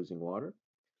risk of losing water.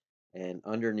 And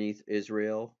underneath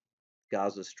Israel,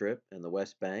 Gaza Strip, and the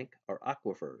West Bank are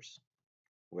aquifers,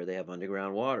 where they have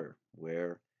underground water,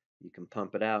 where you can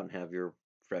pump it out and have your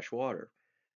fresh water.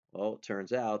 Well, it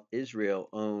turns out Israel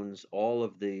owns all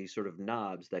of the sort of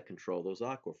knobs that control those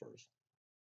aquifers.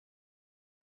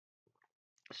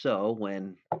 So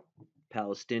when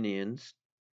Palestinians,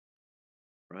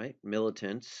 right,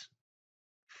 militants,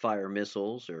 fire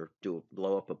missiles or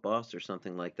blow up a bus or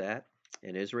something like that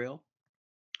in Israel,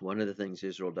 one of the things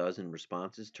Israel does in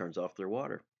response is turns off their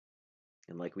water.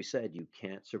 And like we said, you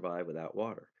can't survive without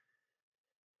water.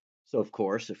 So, of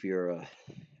course, if you're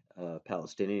a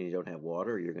Palestinian and you don't have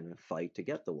water, you're going to fight to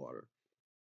get the water.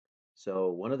 So,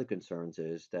 one of the concerns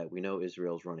is that we know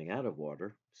Israel's running out of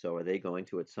water. So, are they going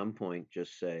to at some point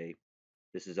just say,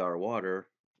 this is our water,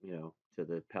 to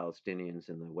the Palestinians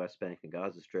in the West Bank and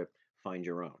Gaza Strip, find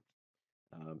your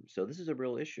own? So, this is a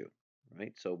real issue,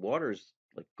 right? So, water is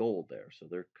like gold there. So,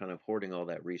 they're kind of hoarding all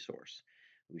that resource.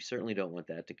 We certainly don't want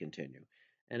that to continue.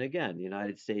 And again, the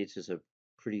United States is a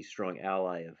pretty strong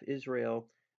ally of Israel.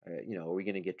 Are we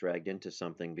going to get dragged into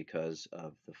something because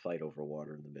of the fight over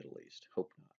water in the Middle East?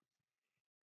 Hope not.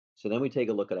 So then we take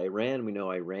a look at Iran. We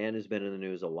know Iran has been in the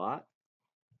news a lot.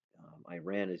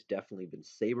 Iran has definitely been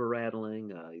saber rattling.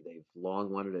 They've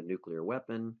long wanted a nuclear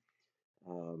weapon.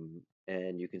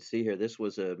 And you can see here, this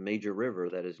was a major river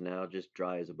that is now just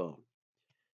dry as a bone.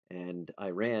 And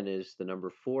Iran is the number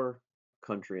 4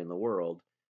 country in the world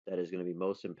that is going to be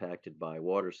most impacted by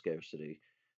water scarcity.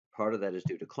 Part of that is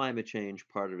due to climate change,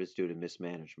 part of it is due to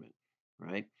mismanagement,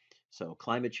 right? So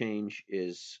climate change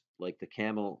is like the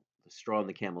straw in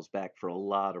the camel's back for a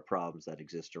lot of problems that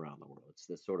exist around the world. It's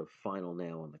the sort of final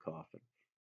nail in the coffin.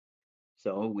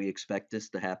 So we expect this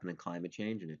to happen in climate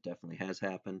change, and it definitely has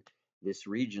happened. This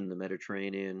region, the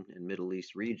Mediterranean and Middle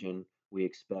East region, we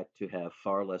expect to have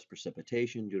far less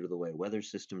precipitation due to the way weather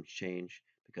systems change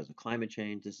because of climate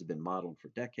change. This has been modeled for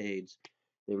decades.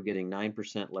 They were getting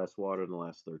 9% less water in the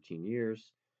last 13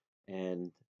 years.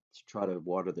 And to try to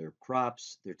water their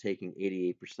crops, they're taking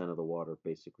 88% of the water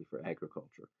basically for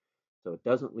agriculture. So it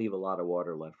doesn't leave a lot of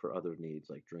water left for other needs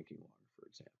like drinking water, for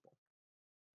example.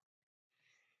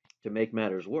 To make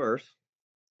matters worse,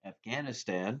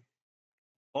 Afghanistan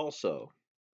also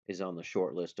is on the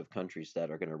short list of countries that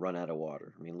are going to run out of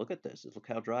water. I mean, look at this. Look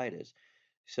how dry it is.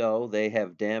 So they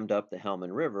have dammed up the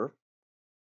Helmand River,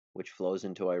 which flows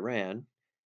into Iran.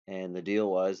 And the deal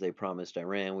was they promised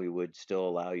Iran we would still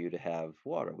allow you to have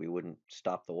water. We wouldn't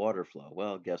stop the water flow.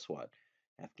 Well, guess what?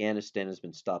 Afghanistan has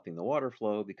been stopping the water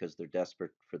flow because they're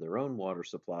desperate for their own water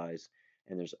supplies.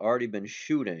 And there's already been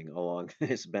shooting along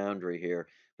this boundary here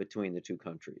between the two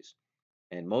countries.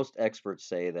 And most experts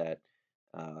say that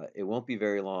it won't be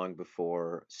very long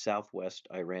before southwest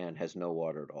Iran has no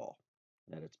water at all.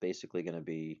 That it's basically going to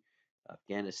be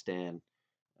Afghanistan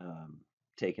um,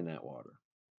 taking that water.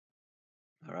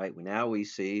 All right, now we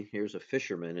see here's a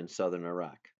fisherman in southern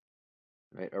Iraq.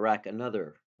 Right, Iraq,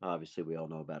 another, obviously, we all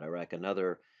know about Iraq,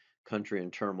 another country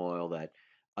in turmoil that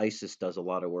ISIS does a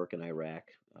lot of work in Iraq.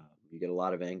 You get a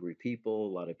lot of angry people,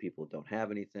 a lot of people don't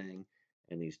have anything,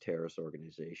 and these terrorist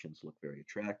organizations look very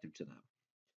attractive to them.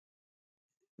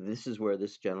 This is where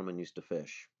this gentleman used to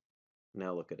fish.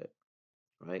 Now look at it,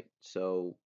 right?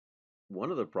 So one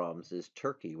of the problems is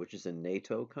Turkey, which is a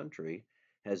NATO country,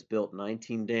 has built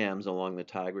 19 dams along the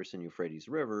Tigris and Euphrates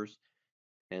rivers,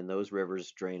 and those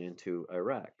rivers drain into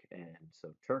Iraq. And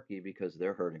so Turkey, because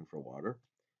they're hurting for water,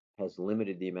 has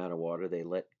limited the amount of water they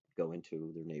let go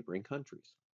into their neighboring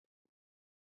countries.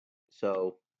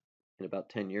 So in about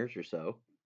 10 years or so,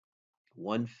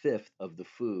 1/5 of the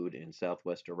food in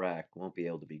southwest Iraq won't be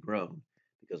able to be grown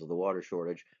because of the water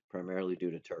shortage, primarily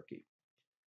due to Turkey.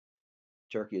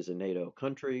 Turkey is a NATO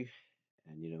country,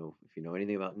 and if you know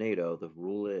anything about NATO, the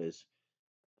rule is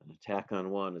an attack on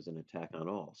one is an attack on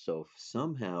all. So if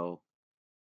somehow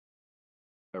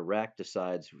Iraq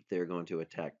decides they're going to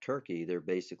attack Turkey, they're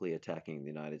basically attacking the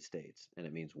United States, and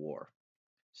it means war.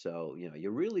 So,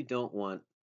 you really don't want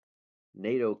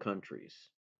NATO countries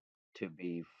to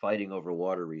be fighting over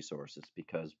water resources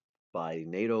because by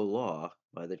NATO law,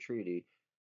 by the treaty,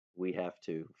 we have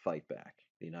to fight back.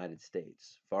 The United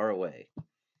States, far away.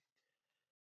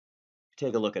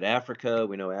 Take a look at Africa.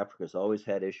 We know Africa's always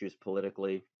had issues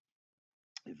politically,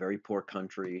 a very poor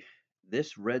country.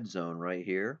 This red zone right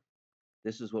here,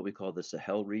 this is what we call the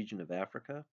Sahel region of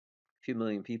Africa. A few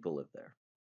million people live there.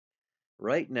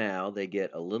 Right now, they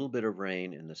get a little bit of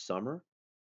rain in the summer,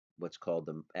 what's called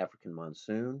the African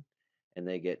monsoon, and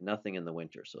they get nothing in the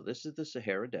winter. So this is the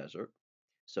Sahara Desert.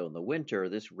 So in the winter,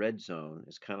 this red zone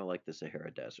is kind of like the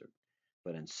Sahara Desert.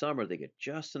 But in summer, they get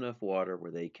just enough water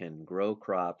where they can grow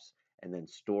crops and then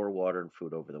store water and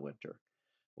food over the winter.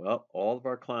 Well, all of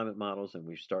our climate models, and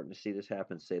we're starting to see this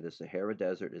happen, say the Sahara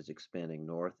Desert is expanding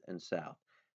north and south.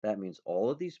 That means all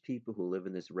of these people who live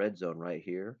in this red zone right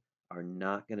here are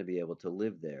not going to be able to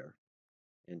live there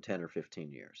in 10 or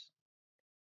 15 years.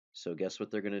 So, guess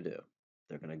what they're going to do?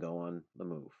 They're going to go on the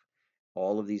move.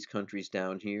 All of these countries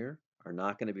down here are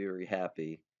not going to be very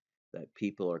happy that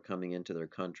people are coming into their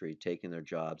country, taking their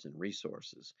jobs and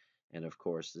resources. And of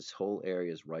course, this whole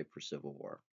area is ripe for civil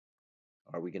war.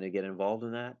 Are we going to get involved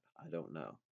in that? I don't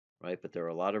know. Right? But there are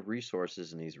a lot of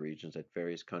resources in these regions that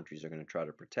various countries are going to try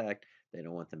to protect. They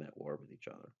don't want them at war with each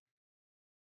other.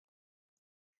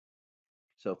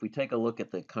 So if we take a look at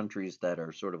the countries that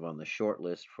are sort of on the short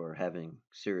list for having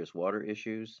serious water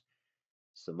issues,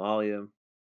 Somalia,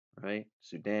 right?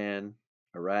 Sudan,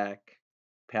 Iraq,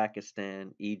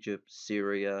 Pakistan, Egypt,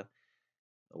 Syria.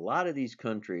 A lot of these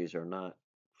countries are not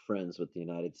friends with the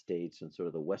United States and sort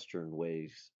of the Western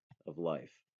ways of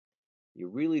life. You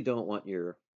really don't want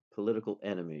your political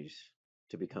enemies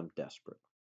to become desperate,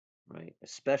 right?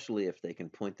 Especially if they can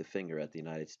point the finger at the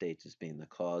United States as being the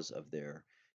cause of their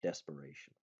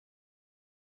desperation.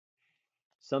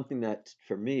 Something that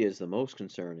for me is the most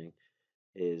concerning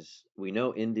is we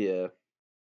know India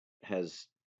has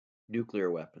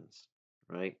nuclear weapons,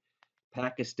 right?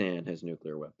 Pakistan has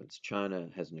nuclear weapons. China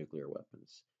has nuclear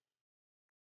weapons.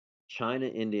 China,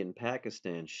 India, and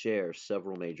Pakistan share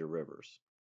several major rivers.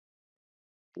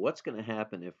 What's going to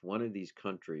happen if one of these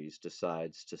countries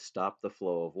decides to stop the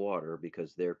flow of water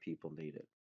because their people need it?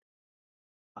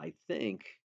 I think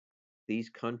these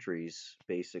countries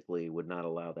basically would not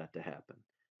allow that to happen,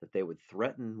 that they would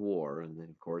threaten war, and then,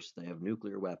 of course, they have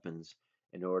nuclear weapons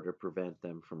in order to prevent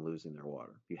them from losing their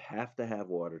water. You have to have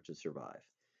water to survive.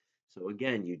 So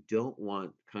again, you don't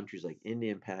want countries like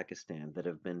India and Pakistan that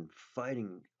have been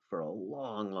fighting for a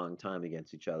long, long time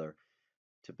against each other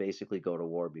to basically go to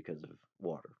war because of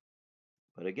water.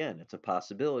 But again, it's a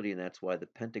possibility, and that's why the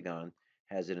Pentagon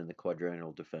has it in the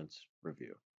Quadrennial Defense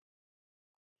Review.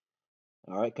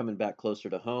 All right, coming back closer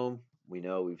to home, we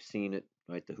know we've seen it,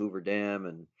 right? The Hoover Dam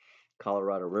and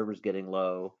Colorado River's getting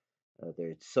low.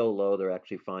 It's so low they're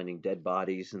actually finding dead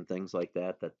bodies and things like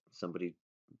that that somebody,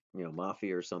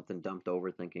 mafia or something dumped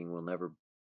over, thinking will never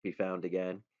be found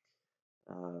again.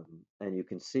 And you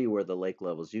can see where the lake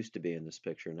levels used to be in this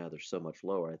picture. Now they're so much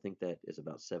lower. I think that is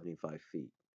about 75 feet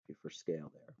for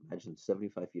scale there. Imagine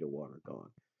 75 feet of water gone.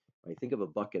 Right? Think of a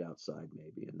bucket outside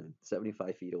maybe, and then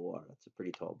 75 feet of water. That's a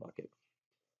pretty tall bucket.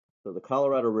 So the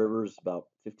Colorado River is about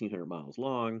 1,500 miles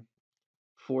long.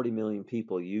 40 million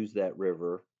people use that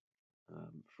river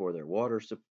for their water,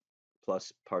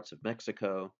 plus parts of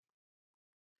Mexico.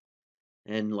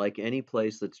 And like any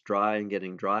place that's dry and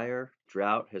getting drier,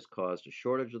 drought has caused a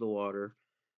shortage of the water.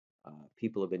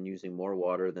 People have been using more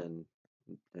water than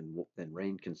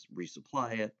rain can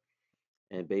resupply it.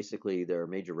 And basically, there are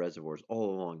major reservoirs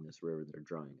all along this river that are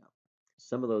drying up.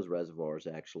 Some of those reservoirs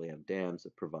actually have dams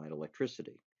that provide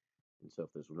electricity. And so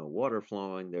if there's no water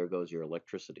flowing, there goes your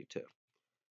electricity too.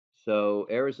 So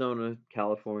Arizona,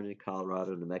 California,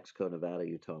 Colorado, New Mexico, Nevada,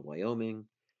 Utah, and Wyoming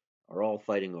are all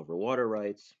fighting over water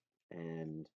rights.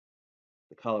 And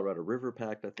the Colorado River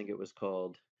Pact, I think it was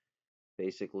called,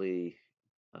 basically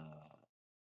uh,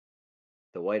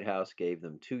 the White House gave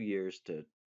them 2 years to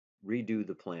redo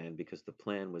the plan because the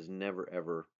plan was never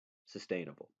ever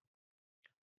sustainable.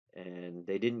 And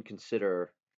they didn't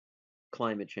consider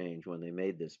climate change when they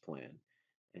made this plan.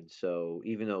 And so,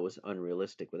 even though it was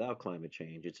unrealistic without climate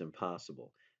change, it's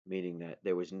impossible, meaning that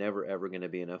there was never ever going to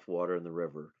be enough water in the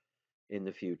river in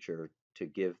the future to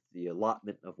give the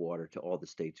allotment of water to all the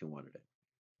states who wanted it.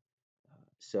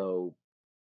 So,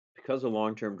 because of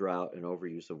long term drought and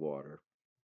overuse of water,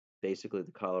 basically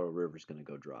the Colorado River is going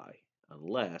to go dry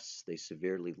unless they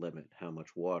severely limit how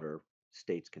much water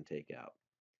states can take out.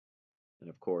 And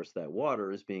of course, that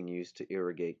water is being used to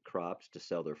irrigate crops to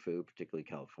sell their food, particularly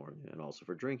California, and also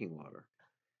for drinking water.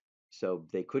 So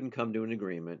they couldn't come to an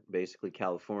agreement. Basically,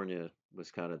 California was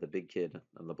kind of the big kid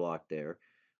on the block there,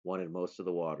 wanted most of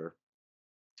the water.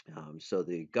 So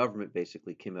the government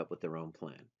basically came up with their own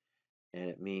plan. And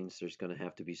it means there's going to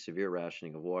have to be severe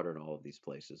rationing of water in all of these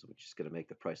places, which is going to make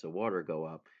the price of water go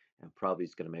up and probably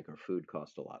is going to make our food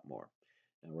cost a lot more.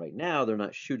 And right now, they're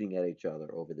not shooting at each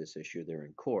other over this issue. They're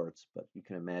in courts, but you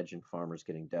can imagine farmers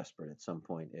getting desperate at some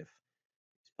point if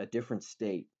a different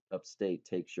state, upstate,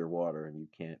 takes your water and you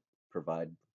can't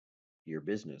provide your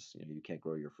business. You can't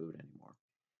grow your food anymore.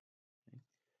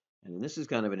 And this is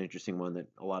kind of an interesting one that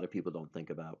a lot of people don't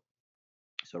think about.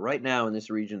 So right now in this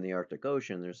region of the Arctic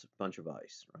Ocean, there's a bunch of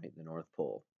ice, right? The North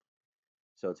Pole.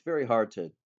 So it's very hard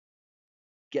to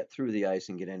get through the ice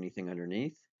and get anything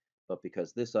underneath. But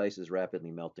because this ice is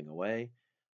rapidly melting away,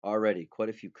 already quite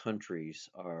a few countries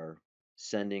are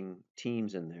sending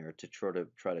teams in there to try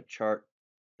to chart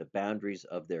the boundaries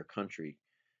of their country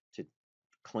to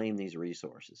claim these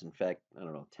resources. In fact, I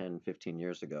don't know, 10, 15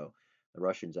 years ago, the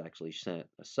Russians actually sent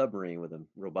a submarine with a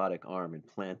robotic arm and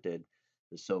planted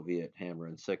the Soviet hammer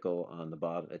and sickle on the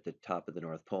bottom at the top of the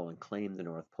North Pole and claimed the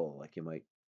North Pole like you might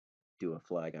do a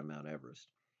flag on Mount Everest.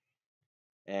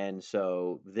 And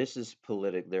so this is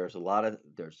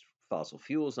there's fossil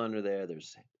fuels under there,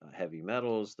 there's heavy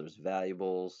metals, there's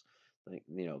valuables, like,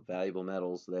 valuable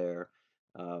metals there.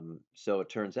 So it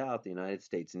turns out the United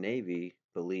States Navy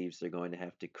believes they're going to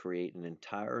have to create an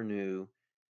entire new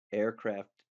aircraft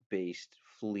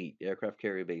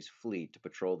carrier based fleet to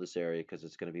patrol this area because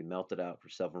it's going to be melted out for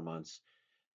several months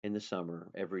in the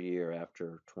summer every year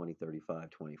after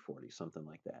 2035, 2040, something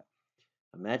like that.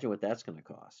 Imagine what that's going to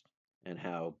cost and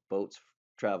how boats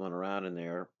traveling around in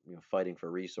there, fighting for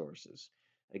resources.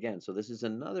 Again, so this is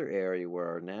another area where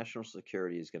our national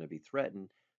security is going to be threatened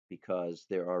because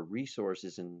there are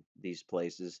resources in these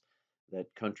places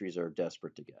that countries are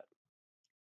desperate to get.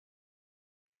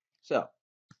 So,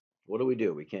 what do we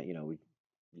do? We can't, you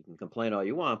can complain all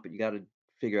you want, but you got to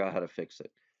figure out how to fix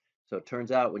it. So it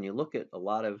turns out when you look at a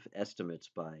lot of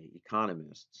estimates by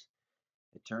economists,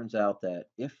 it turns out that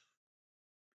if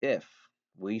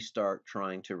we start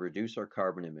trying to reduce our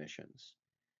carbon emissions,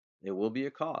 there will be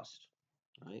a cost,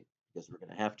 right? Because we're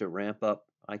going to have to ramp up,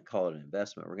 I call it an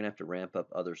investment, we're going to have to ramp up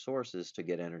other sources to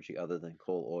get energy other than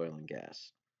coal, oil, and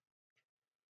gas.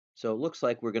 So it looks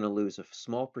like we're going to lose a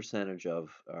small percentage of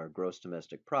our gross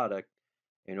domestic product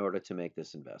in order to make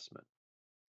this investment.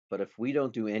 But if we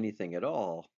don't do anything at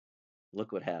all,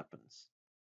 look what happens.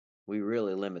 We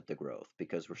really limit the growth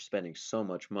because we're spending so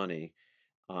much money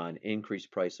on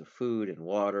increased price of food and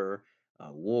water,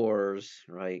 wars,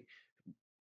 right?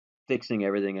 Fixing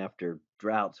everything after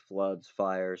droughts, floods,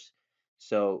 fires.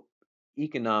 So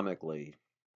economically,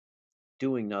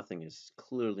 doing nothing is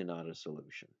clearly not a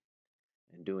solution.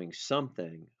 And doing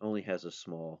something only has a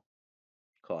small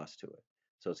cost to it.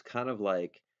 So it's kind of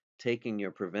like taking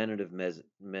your preventative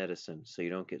medicine so you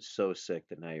don't get so sick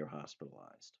that now you're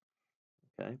hospitalized.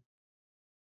 Okay.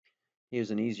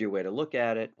 Here's an easier way to look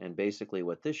at it. And basically,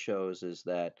 what this shows is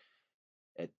that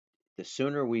at the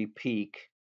sooner we peak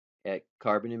at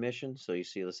carbon emissions, so you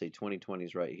see, let's say 2020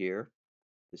 is right here,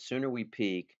 the sooner we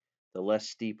peak, the less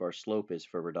steep our slope is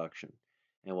for reduction.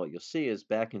 And what you'll see is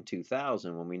back in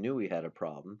 2000, when we knew we had a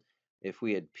problem, if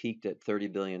we had peaked at 30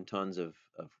 billion tons of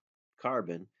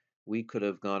carbon, we could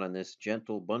have gone on this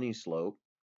gentle bunny slope,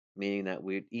 meaning that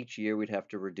we each year we'd have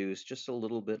to reduce just a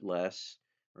little bit less,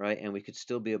 right? And we could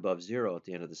still be above zero at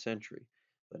the end of the century.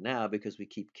 But now, because we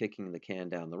keep kicking the can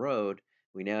down the road,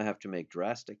 we now have to make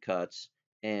drastic cuts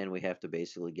and we have to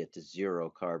basically get to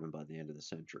zero carbon by the end of the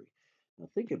century. Now,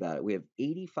 think about it. We have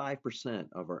 85%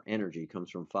 of our energy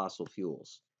comes from fossil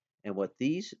fuels. And what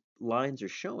these lines are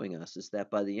showing us is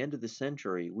that by the end of the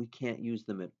century, we can't use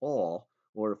them at all,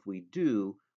 or if we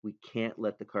do, we can't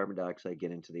let the carbon dioxide get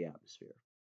into the atmosphere.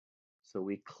 So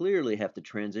we clearly have to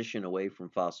transition away from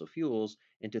fossil fuels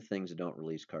into things that don't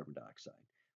release carbon dioxide.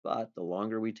 But the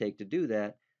longer we take to do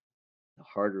that, the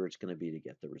harder it's going to be to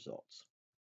get the results.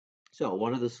 So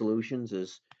one of the solutions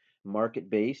is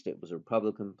market-based. It was a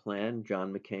Republican plan.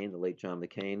 John McCain, the late John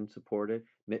McCain, supported.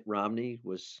 Mitt Romney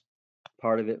was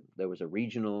part of it. There was a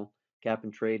regional cap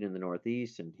and trade in the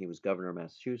Northeast, and he was governor of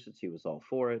Massachusetts. He was all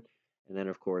for it. And then,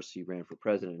 of course, he ran for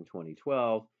president in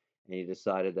 2012, and he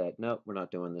decided that, nope, we're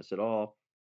not doing this at all.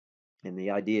 And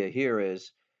the idea here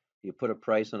is you put a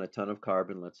price on a ton of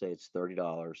carbon, let's say it's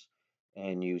 $30,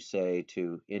 and you say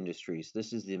to industries,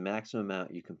 this is the maximum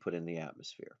amount you can put in the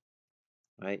atmosphere,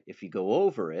 right? If you go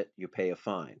over it, you pay a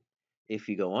fine. If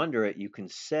you go under it, you can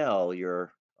sell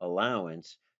your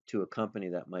allowance to a company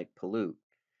that might pollute.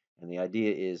 And the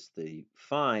idea is the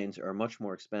fines are much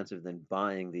more expensive than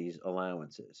buying these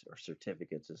allowances or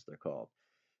certificates, as they're called.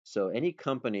 So any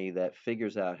company that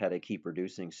figures out how to keep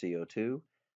reducing CO2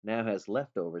 now has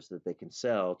leftovers that they can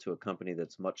sell to a company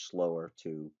that's much slower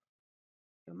to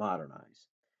modernize.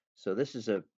 So this is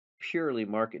a purely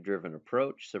market-driven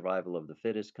approach, survival of the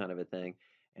fittest kind of a thing.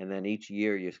 And then each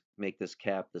year you make this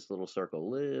cap, this little circle,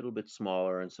 a little bit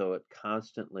smaller, and so it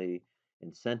constantly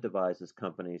incentivizes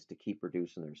companies to keep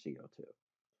reducing their CO2.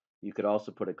 You could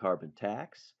also put a carbon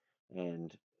tax,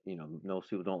 and most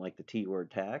people don't like the T word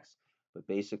tax, but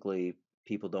basically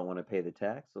people don't want to pay the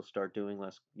tax, they'll start doing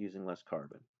less, using less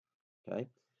carbon. Okay.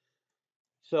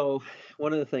 So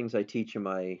one of the things I teach in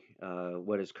my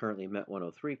what is currently MET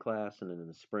 103 class, and then in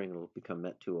the spring it'll become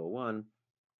MET 201,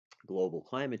 global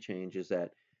climate change, is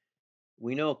that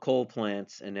we know coal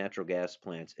plants and natural gas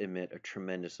plants emit a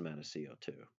tremendous amount of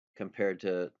CO2 compared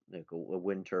to like a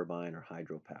wind turbine or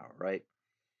hydropower, right?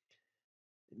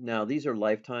 Now, these are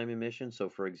lifetime emissions. So,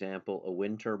 for example, a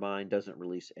wind turbine doesn't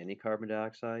release any carbon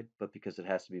dioxide, but because it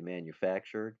has to be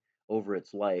manufactured over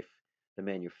its life, the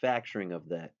manufacturing of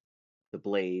that, the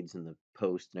blades and the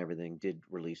posts and everything did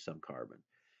release some carbon,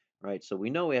 right? So we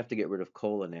know we have to get rid of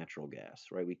coal and natural gas,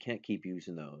 right? We can't keep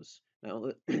using those.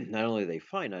 Now, not only are they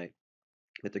finite,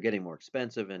 but they're getting more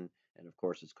expensive, and of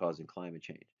course, it's causing climate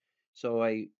change. So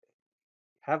I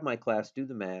have my class do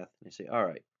the math and I say, all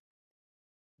right,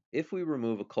 if we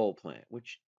remove a coal plant,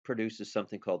 which produces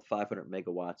something called 500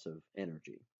 megawatts of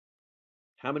energy,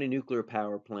 how many nuclear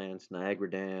power plants, Niagara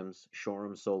dams,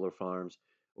 Shoreham solar farms,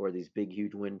 or these big,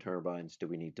 huge wind turbines do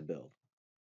we need to build?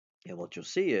 And what you'll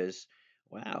see is,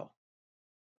 wow,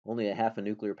 only a half a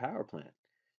nuclear power plant.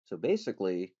 So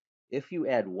basically, if you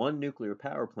add one nuclear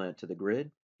power plant to the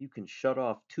grid, you can shut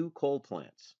off two coal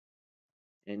plants.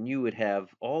 And you would have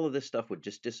all of this stuff would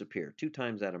just disappear, two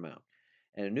times that amount.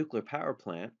 And a nuclear power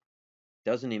plant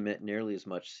doesn't emit nearly as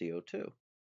much CO2,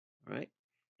 right?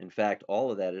 In fact,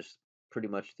 all of that is pretty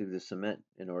much through the cement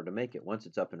in order to make it. Once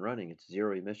it's up and running, it's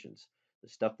zero emissions. The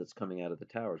stuff that's coming out of the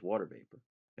tower is water vapor,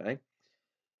 okay?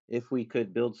 If we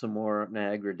could build some more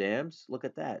Niagara dams, look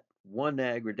at that. One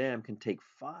Niagara dam can take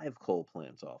 5 coal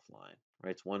plants offline,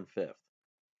 right? It's 1/5.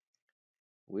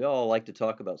 We all like to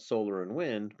talk about solar and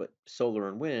wind, but solar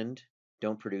and wind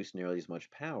don't produce nearly as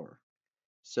much power.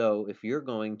 So if you're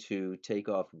going to take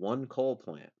off one coal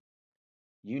plant,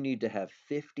 you need to have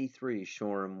 53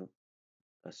 Shoreham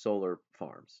solar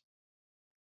farms.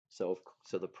 So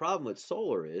the problem with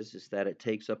solar is that it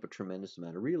takes up a tremendous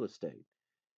amount of real estate.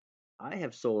 I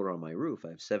have solar on my roof. I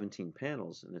have 17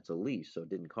 panels and it's a lease, so it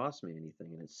didn't cost me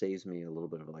anything and it saves me a little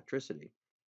bit of electricity.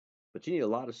 But you need a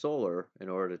lot of solar in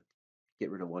order to get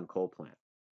rid of one coal plant.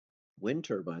 Wind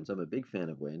turbines, I'm a big fan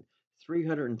of wind.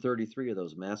 333 of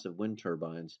those massive wind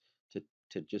turbines to,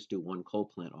 to just do one coal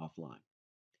plant offline.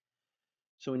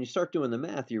 So when you start doing the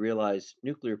math, you realize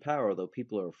nuclear power, though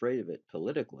people are afraid of it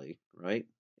politically, right,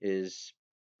 is,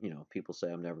 people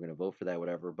say I'm never going to vote for that,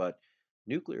 whatever, but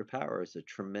nuclear power is a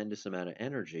tremendous amount of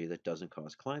energy that doesn't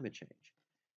cause climate change.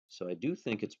 So I do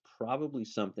think it's probably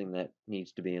something that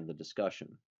needs to be in the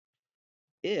discussion.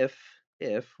 If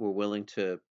if we're willing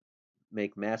to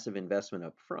make massive investment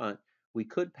up front, we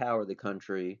could power the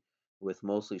country with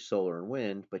mostly solar and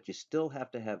wind, but you still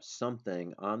have to have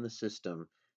something on the system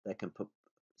that can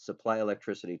supply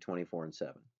electricity 24 and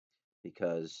 7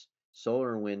 because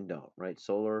solar and wind don't, right?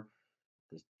 Solar,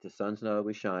 the sun's not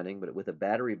always shining, but with a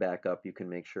battery backup, you can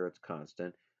make sure it's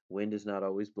constant. Wind is not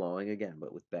always blowing again,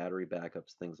 but with battery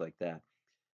backups, things like that.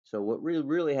 So what we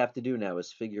really have to do now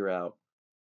is figure out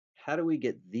how do we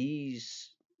get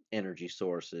these energy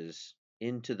sources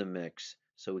into the mix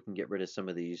so we can get rid of some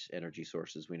of these energy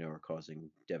sources we know are causing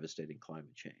devastating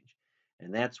climate change?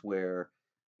 And that's where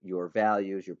your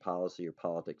values, your policy, your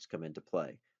politics come into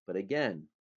play. But again,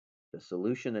 the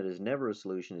solution that is never a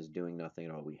solution is doing nothing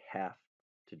at all. We have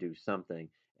to do something,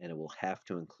 and it will have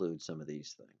to include some of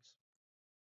these things.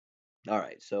 All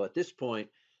right, so at this point,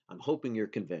 I'm hoping you're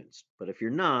convinced. But if you're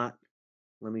not,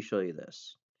 let me show you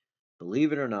this.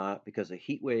 Believe it or not, because of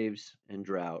heat waves and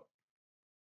drought,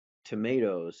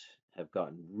 tomatoes have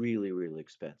gotten really, really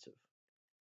expensive.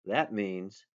 That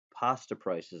means pasta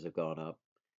prices have gone up,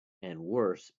 and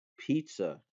worse,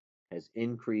 pizza has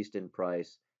increased in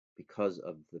price because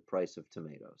of the price of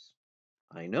tomatoes.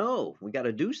 I know, we got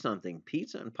to do something.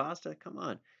 Pizza and pasta, come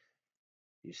on.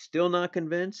 You still not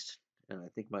convinced? And I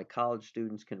think my college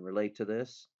students can relate to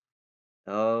this.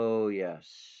 Oh, yes.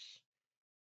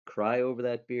 Cry over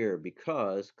that beer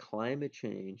because climate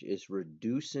change is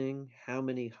reducing how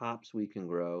many hops we can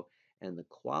grow and the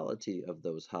quality of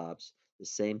those hops. The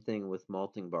same thing with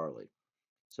malting barley.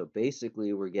 So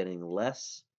basically, we're getting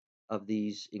less of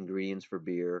these ingredients for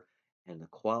beer, and the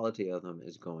quality of them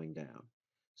is going down.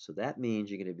 So that means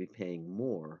you're going to be paying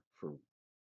more for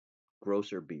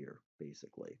grosser beer,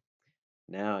 basically.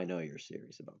 Now I know you're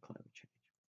serious about climate change.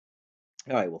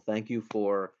 All right, well, thank you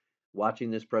for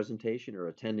watching this presentation or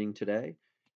attending today.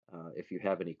 If you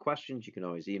have any questions, you can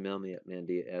always email me at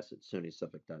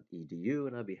mandias@suny-suffolk.edu,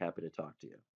 and I'd be happy to talk to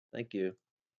you. Thank you.